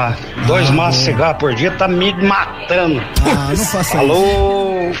fumar. 2 maços de cigarro por dia tá me matando. Não faça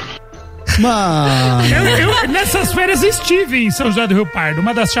Alô? isso. Mano. Eu nessas férias estive em São José do Rio Pardo,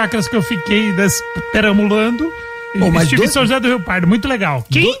 uma das chácaras que eu fiquei perambulando. Estive em São José do Rio Pardo, muito legal.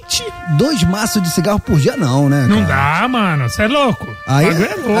 Quente. 2 maços de cigarro por dia não, né, cara? Não dá, mano, você é louco. Aí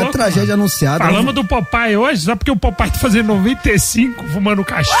é louco, a tragédia anunciada. Falamos do Popeye hoje, só porque o Popeye tá fazendo 95 fumando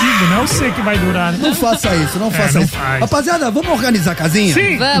cachimbo, não sei que vai durar, né? Não faça isso, não faça isso. Rapaziada, vamos organizar a casinha?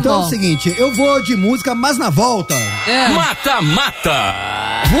 Sim. Vamos. Então é o seguinte, eu vou de música, mas na volta. Mata-mata.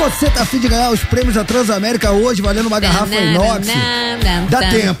 Você tá afim de ganhar os prêmios da Transamérica hoje, valendo uma garrafa inox? Dá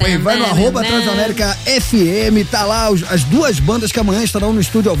tempo, hein? Vai no @Transamérica FM, tá lá as duas bandas que amanhã estarão no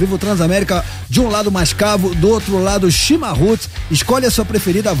estúdio ao vivo Transamérica, de um lado Mascavo, do outro lado Chimarruts. Escolhe a sua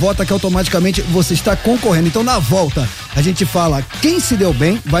preferida, vota que automaticamente você está concorrendo. Então na volta a gente fala quem se deu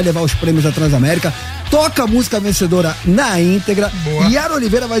bem, vai levar os prêmios da Transamérica, toca a música vencedora na íntegra. Boa. E Yara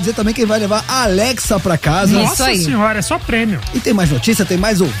Oliveira vai dizer também quem vai levar a Alexa pra casa. Nossa senhora, é só prêmio. E tem mais notícia, tem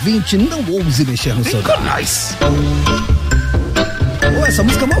mais ouvinte, não ouse mexer no celular. Com nós. Pô, essa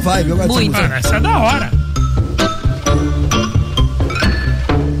música é uma vibe, eu gosto dessa música. Essa é da hora.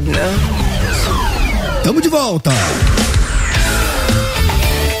 Tamo de volta.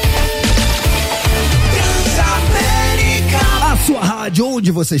 A sua rádio,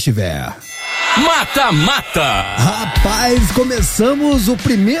 onde você estiver. Mata-mata. Rapaz, começamos o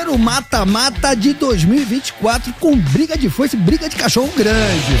primeiro mata-mata de 2024 com briga de foice, briga de cachorro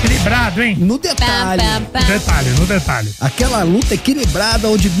grande. Equilibrado, hein? No detalhe. No detalhe. Aquela luta equilibrada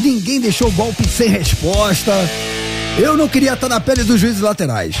onde ninguém deixou o golpe sem resposta. Eu não queria estar na pele dos juízes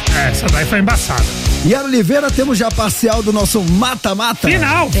laterais. Essa daí foi embaçada. Yara Oliveira, temos já a parcial do nosso mata-mata?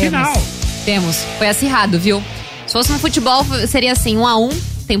 Final. Temos. Foi acirrado, viu? Se fosse no futebol, seria assim, 1-1,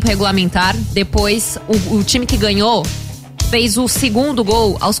 tempo regulamentar. Depois, o time que ganhou fez o segundo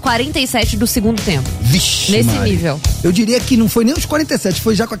gol aos 47 do segundo tempo. Vixe, nesse Mari. nível. Eu diria que não foi nem os 47,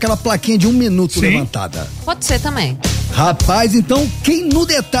 foi já com aquela plaquinha de 1 minuto levantada. Pode ser também. Rapaz, então quem no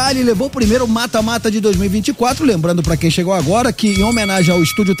detalhe levou o primeiro mata-mata de 2024, lembrando pra quem chegou agora que em homenagem ao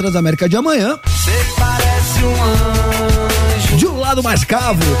Estúdio Transamérica de amanhã, Você parece um anjo de um lado mais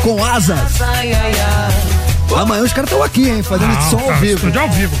cavo, com asas. Amanhã os caras estão aqui, hein, fazendo som ao vivo. Estúdio ao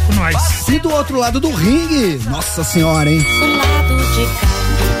vivo com nós. E do outro lado do ringue, nossa senhora, hein? Do lado de cá,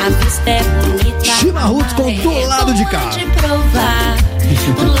 a vista é bonita. Chimarruts com do lado de cá. De provar,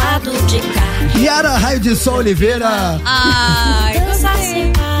 do lado de cá. Yara Raio de Sol Oliveira. Ai, dançar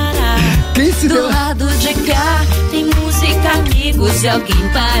sem parar. Quem se do deu? lado de cá, tem música, amigos e alguém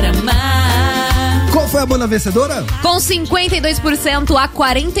para amar. Qual foi a banda vencedora? Com 52% a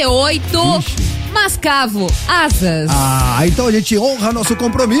 48%. Mascavo, asas. Então a gente honra nosso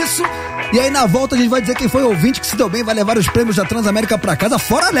compromisso. E aí na volta a gente vai dizer quem foi o ouvinte que se deu bem, vai levar os prêmios da Transamérica pra casa,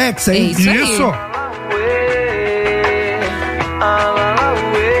 fora Alexa, hein? Isso aí.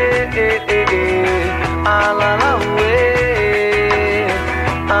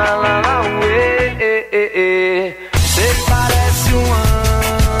 Você parece um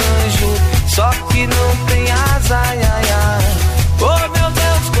anjo, só que não tem asa, ai, ai, ai. Oh meu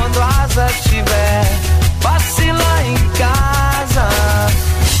Deus, quando asas tiver, passe lá em casa.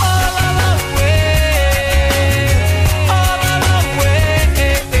 Oh lá lá, uê, oh lá lá, uê,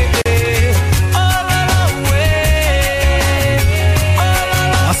 oh lá lá, uê, oh lá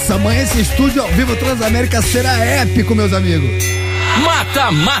lá. Nossa, amanhã esse estúdio ao vivo Transamérica será épico, meus amigos.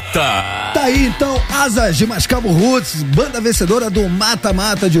 Mata-mata. Tá aí então, Asas de Mascavo Roots, banda vencedora do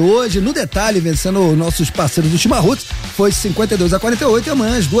mata-mata de hoje. No detalhe, vencendo nossos parceiros do Chimarruts, foi 52-48. E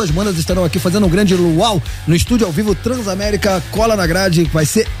amanhã as duas bandas estarão aqui fazendo um grande luau no estúdio ao vivo Transamérica. Cola na grade, vai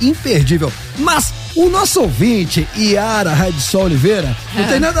ser imperdível. Mas o nosso ouvinte, Yara Radisson Oliveira, não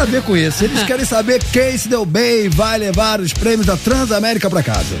tem nada a ver com isso. Eles querem saber quem se deu bem e vai levar os prêmios da Transamérica pra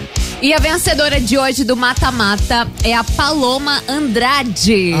casa. E a vencedora de hoje do mata-mata é a Paloma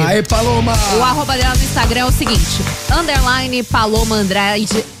Andrade. Aí, Paloma! O arroba dela no Instagram é o seguinte: _ Paloma Andrade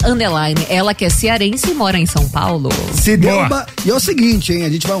 _ Ela que é cearense e mora em São Paulo. Se deu E é o seguinte, hein? A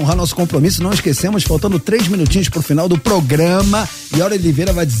gente vai honrar nosso compromisso, não esquecemos, faltando 3 minutinhos pro final do programa. E a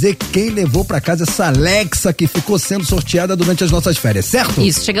Oliveira vai dizer quem levou pra casa essa Alexa que ficou sendo sorteada durante as nossas férias, certo?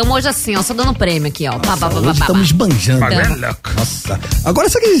 Isso, chegamos hoje assim, ó, só dando prêmio aqui, ó. Hoje estamos esbanjando. Nossa. Agora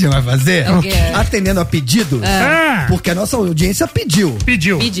sabe o que a gente vai fazer? Atendendo a pedidos. Porque a nossa audiência pediu.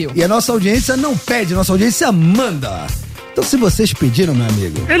 E a nossa audiência não pede, a nossa audiência manda. Então se vocês pediram, meu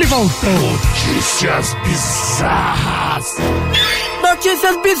amigo, ele voltou. Notícias bizarras.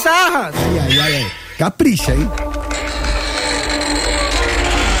 Notícias bizarras. Ai. Capricha, hein?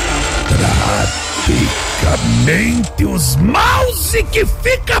 Praticamente os mouse que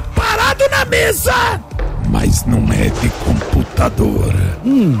fica parado na mesa, mas não é de computador.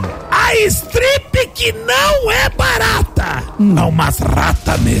 A strip que não é barata, não, mas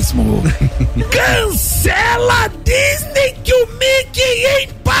rata mesmo. Cancela a Disney que o Mickey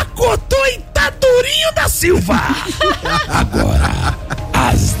empacotou em Tadurinho da Silva. Agora,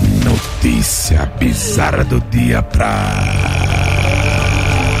 as notícias bizarras do dia pra...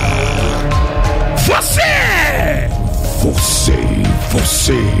 Você.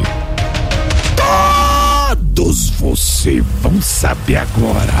 Todos vocês vão saber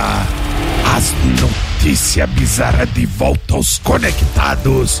agora as notícias bizarras de volta aos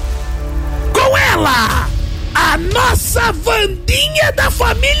Conectados. Com ela, a nossa Wandinha da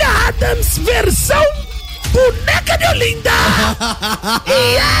família Adams, versão boneca de Olinda.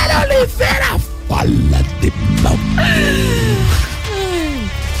 Yara Oliveira fala de mamãe.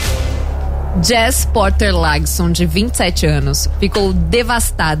 Jess Porter Lagson, de 27 anos, ficou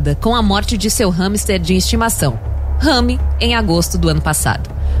devastada com a morte de seu hamster de estimação, Rami, em agosto do ano passado.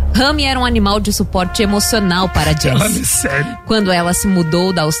 Rami era um animal de suporte emocional para Jess, quando ela se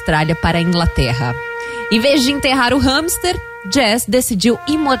mudou da Austrália para a Inglaterra. Em vez de enterrar o hamster, Jess decidiu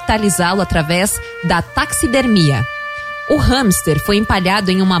imortalizá-lo através da taxidermia. O hamster foi empalhado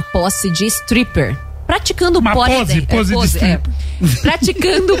em uma posse de stripper, praticando pose de stripper.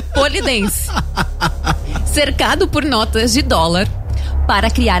 praticando polidense. Cercado por notas de dólar para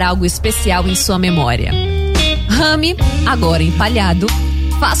criar algo especial em sua memória. Rami, agora empalhado,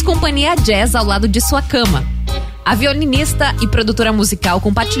 faz companhia a Jazz ao lado de sua cama. A violinista e produtora musical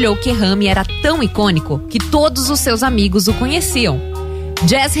compartilhou que Rami era tão icônico que todos os seus amigos o conheciam.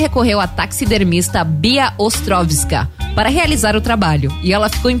 Jazz recorreu à taxidermista Bia Ostrovska para realizar o trabalho e ela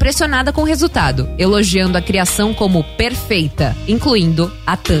ficou impressionada com o resultado, elogiando a criação como perfeita, incluindo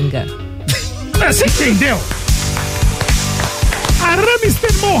a tanga. Você entendeu? A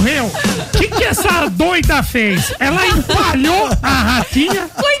hamster morreu. O que essa doida fez? Ela empalhou a ratinha.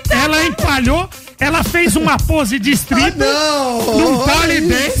 Coitada. Ela empalhou. Ela fez uma pose de stripper num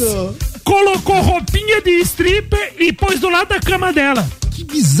polidense, colocou roupinha de stripper e pôs do lado da cama dela. Que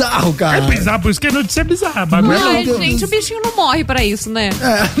bizarro, cara. É bizarro, por isso que a notícia é bizarra. Ai, gente, o bichinho não morre pra isso, né?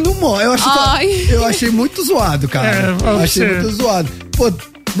 Não morre. Eu achei muito zoado, cara. Achei muito zoado. Pô,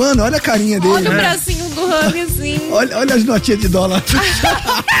 mano, olha a carinha dele. Olha o bracinho do Rami, assim. Olha as notinhas de dólar.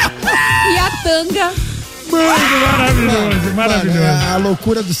 E a tanga. Mano, maravilhoso. É a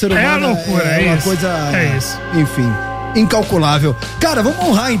loucura do ser humano. É a loucura, é uma isso. coisa. É isso. Enfim, incalculável. Cara, vamos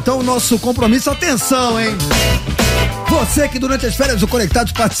honrar então o nosso compromisso. Atenção, hein? Você que durante as férias do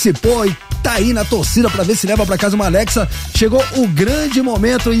Conectados participou e tá aí na torcida pra ver se leva pra casa uma Alexa. Chegou o grande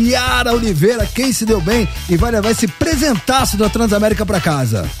momento. Yara Oliveira, quem se deu bem e vai levar esse presentaço da Transamérica pra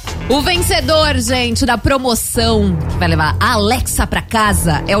casa. O vencedor, gente, da promoção que vai levar a Alexa pra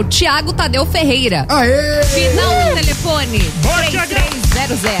casa é o Thiago Tadeu Ferreira. Aê! Final do telefone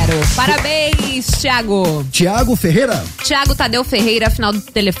 3300. Parabéns, Thiago. Thiago Ferreira? Thiago Tadeu Ferreira, final do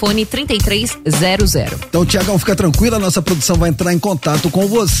telefone 3300. Então, Thiagão, fica tranquilo, a nossa produção vai entrar em contato com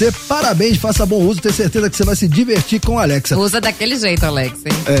você. Parabéns, faça bom uso, tenho certeza que você vai se divertir com a Alexa. Usa daquele jeito, Alexa.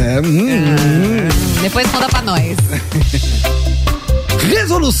 Depois conta pra nós.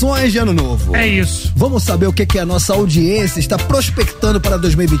 Resoluções de ano novo. É isso. Vamos saber o que a nossa audiência está prospectando para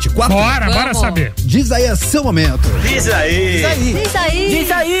 2024? Bora saber. Diz aí, é seu momento.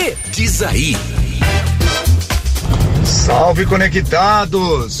 Diz aí. Salve,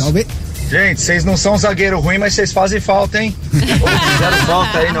 Conectados. Salve. Gente, vocês não são zagueiro ruim, mas vocês fazem falta, hein? Fizeram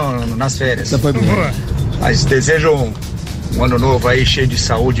falta aí nas férias. Foi boa. Mas desejo um ano novo aí, cheio de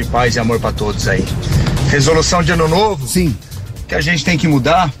saúde, paz e amor pra todos aí. Resolução de ano novo? Sim. Que a gente tem que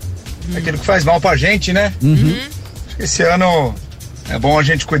mudar aquilo que faz mal pra gente, né? Acho que esse ano é bom a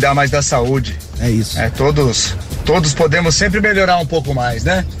gente cuidar mais da saúde. É isso. Todos podemos sempre melhorar um pouco mais,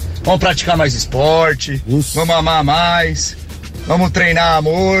 né? Vamos praticar mais esporte, vamos amar mais, vamos treinar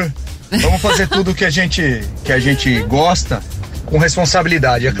amor, vamos fazer tudo que a gente gosta com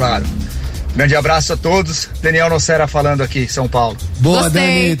responsabilidade, é claro. Grande abraço a todos. Daniel Nocera falando aqui, São Paulo. Boa, gostei,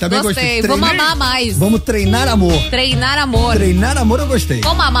 Dani. Também gostei. Vamos amar mais. Vamos treinar amor. Treinar amor. Treinar amor eu gostei.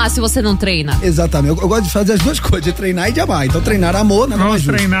 Como amar se você não treina? Exatamente. Eu gosto de fazer as duas coisas, de treinar e de amar. Então treinar amor, né? Vamos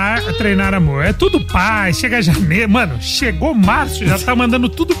treinar amor. É tudo paz. Chega janeiro. Mano, chegou março, já tá mandando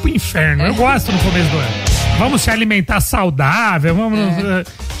tudo pro inferno. Eu gosto no começo do ano. Vamos se alimentar saudável.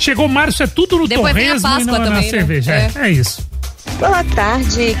 Chegou março, é tudo no depois torresmo e na cerveja. Né? É isso. Boa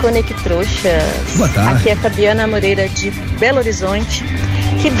tarde, Conectrouxas. Boa tarde. Aqui é a Fabiana Moreira de Belo Horizonte.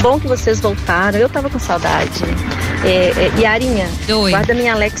 Que bom que vocês voltaram. Eu tava com saudade. Yarinha, guarda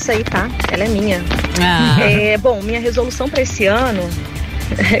minha Alexa aí, tá? Ela é minha. Bom, minha resolução para esse ano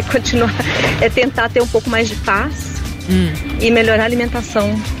é tentar ter um pouco mais de paz e melhorar a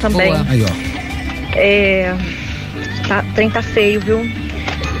alimentação também. Boa. Aí, ó. O trem tá feio, viu?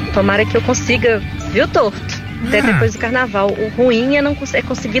 Tomara que eu consiga, viu, Torto? Até depois do carnaval. O ruim é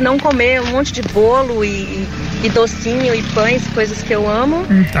conseguir não comer um monte de bolo e docinho e pães, coisas que eu amo,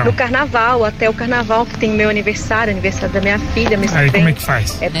 no carnaval, até o carnaval, que tem meu aniversário da minha filha. Aí como é que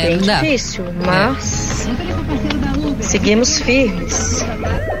faz? É bem difícil, mas seguimos firmes.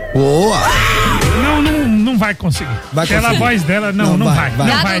 Boa! Não vai conseguir. Aquela voz dela, não vai.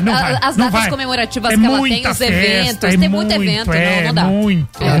 As datas comemorativas que ela tem, os eventos, tem muito evento, não dá.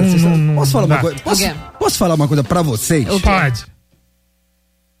 Posso falar uma coisa? Posso falar uma coisa pra vocês? Pode.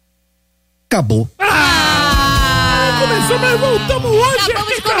 Acabou. Começou, mas voltamos hoje.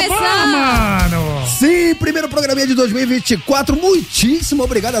 Acabamos de começar, mano. Sim, primeiro programinha de 2024. Muitíssimo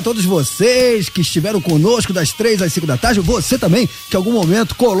obrigado a todos vocês que estiveram conosco das 3 às 5 da tarde. Você também, que em algum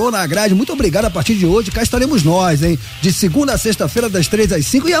momento colou na grade. Muito obrigado. A partir de hoje, cá estaremos nós, hein? De segunda a sexta-feira, das 3 às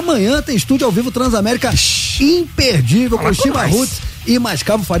 5. E amanhã tem estúdio ao vivo Transamérica imperdível com Chiva Roots e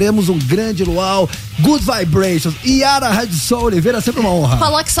Mascavo faremos um grande luau. Good Vibrations. Yara Radisson Oliveira, sempre uma honra.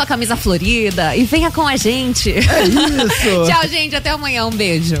 Coloque sua camisa florida e venha com a gente. É isso. Tchau, gente. Até amanhã. Um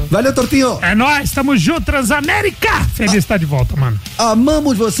beijo. Valeu, Tortinho. É nóis. Tamo junto, Transamérica. Feliz estar de volta, mano.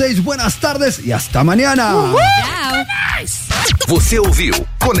 Amamos vocês. Buenas tardes e hasta amanhã. Tchau. Você ouviu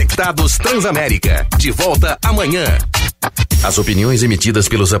Conectados Transamérica. De volta amanhã. As opiniões emitidas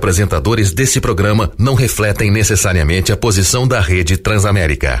pelos apresentadores desse programa não refletem necessariamente a posição da Rede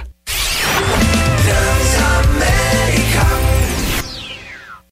Transamérica.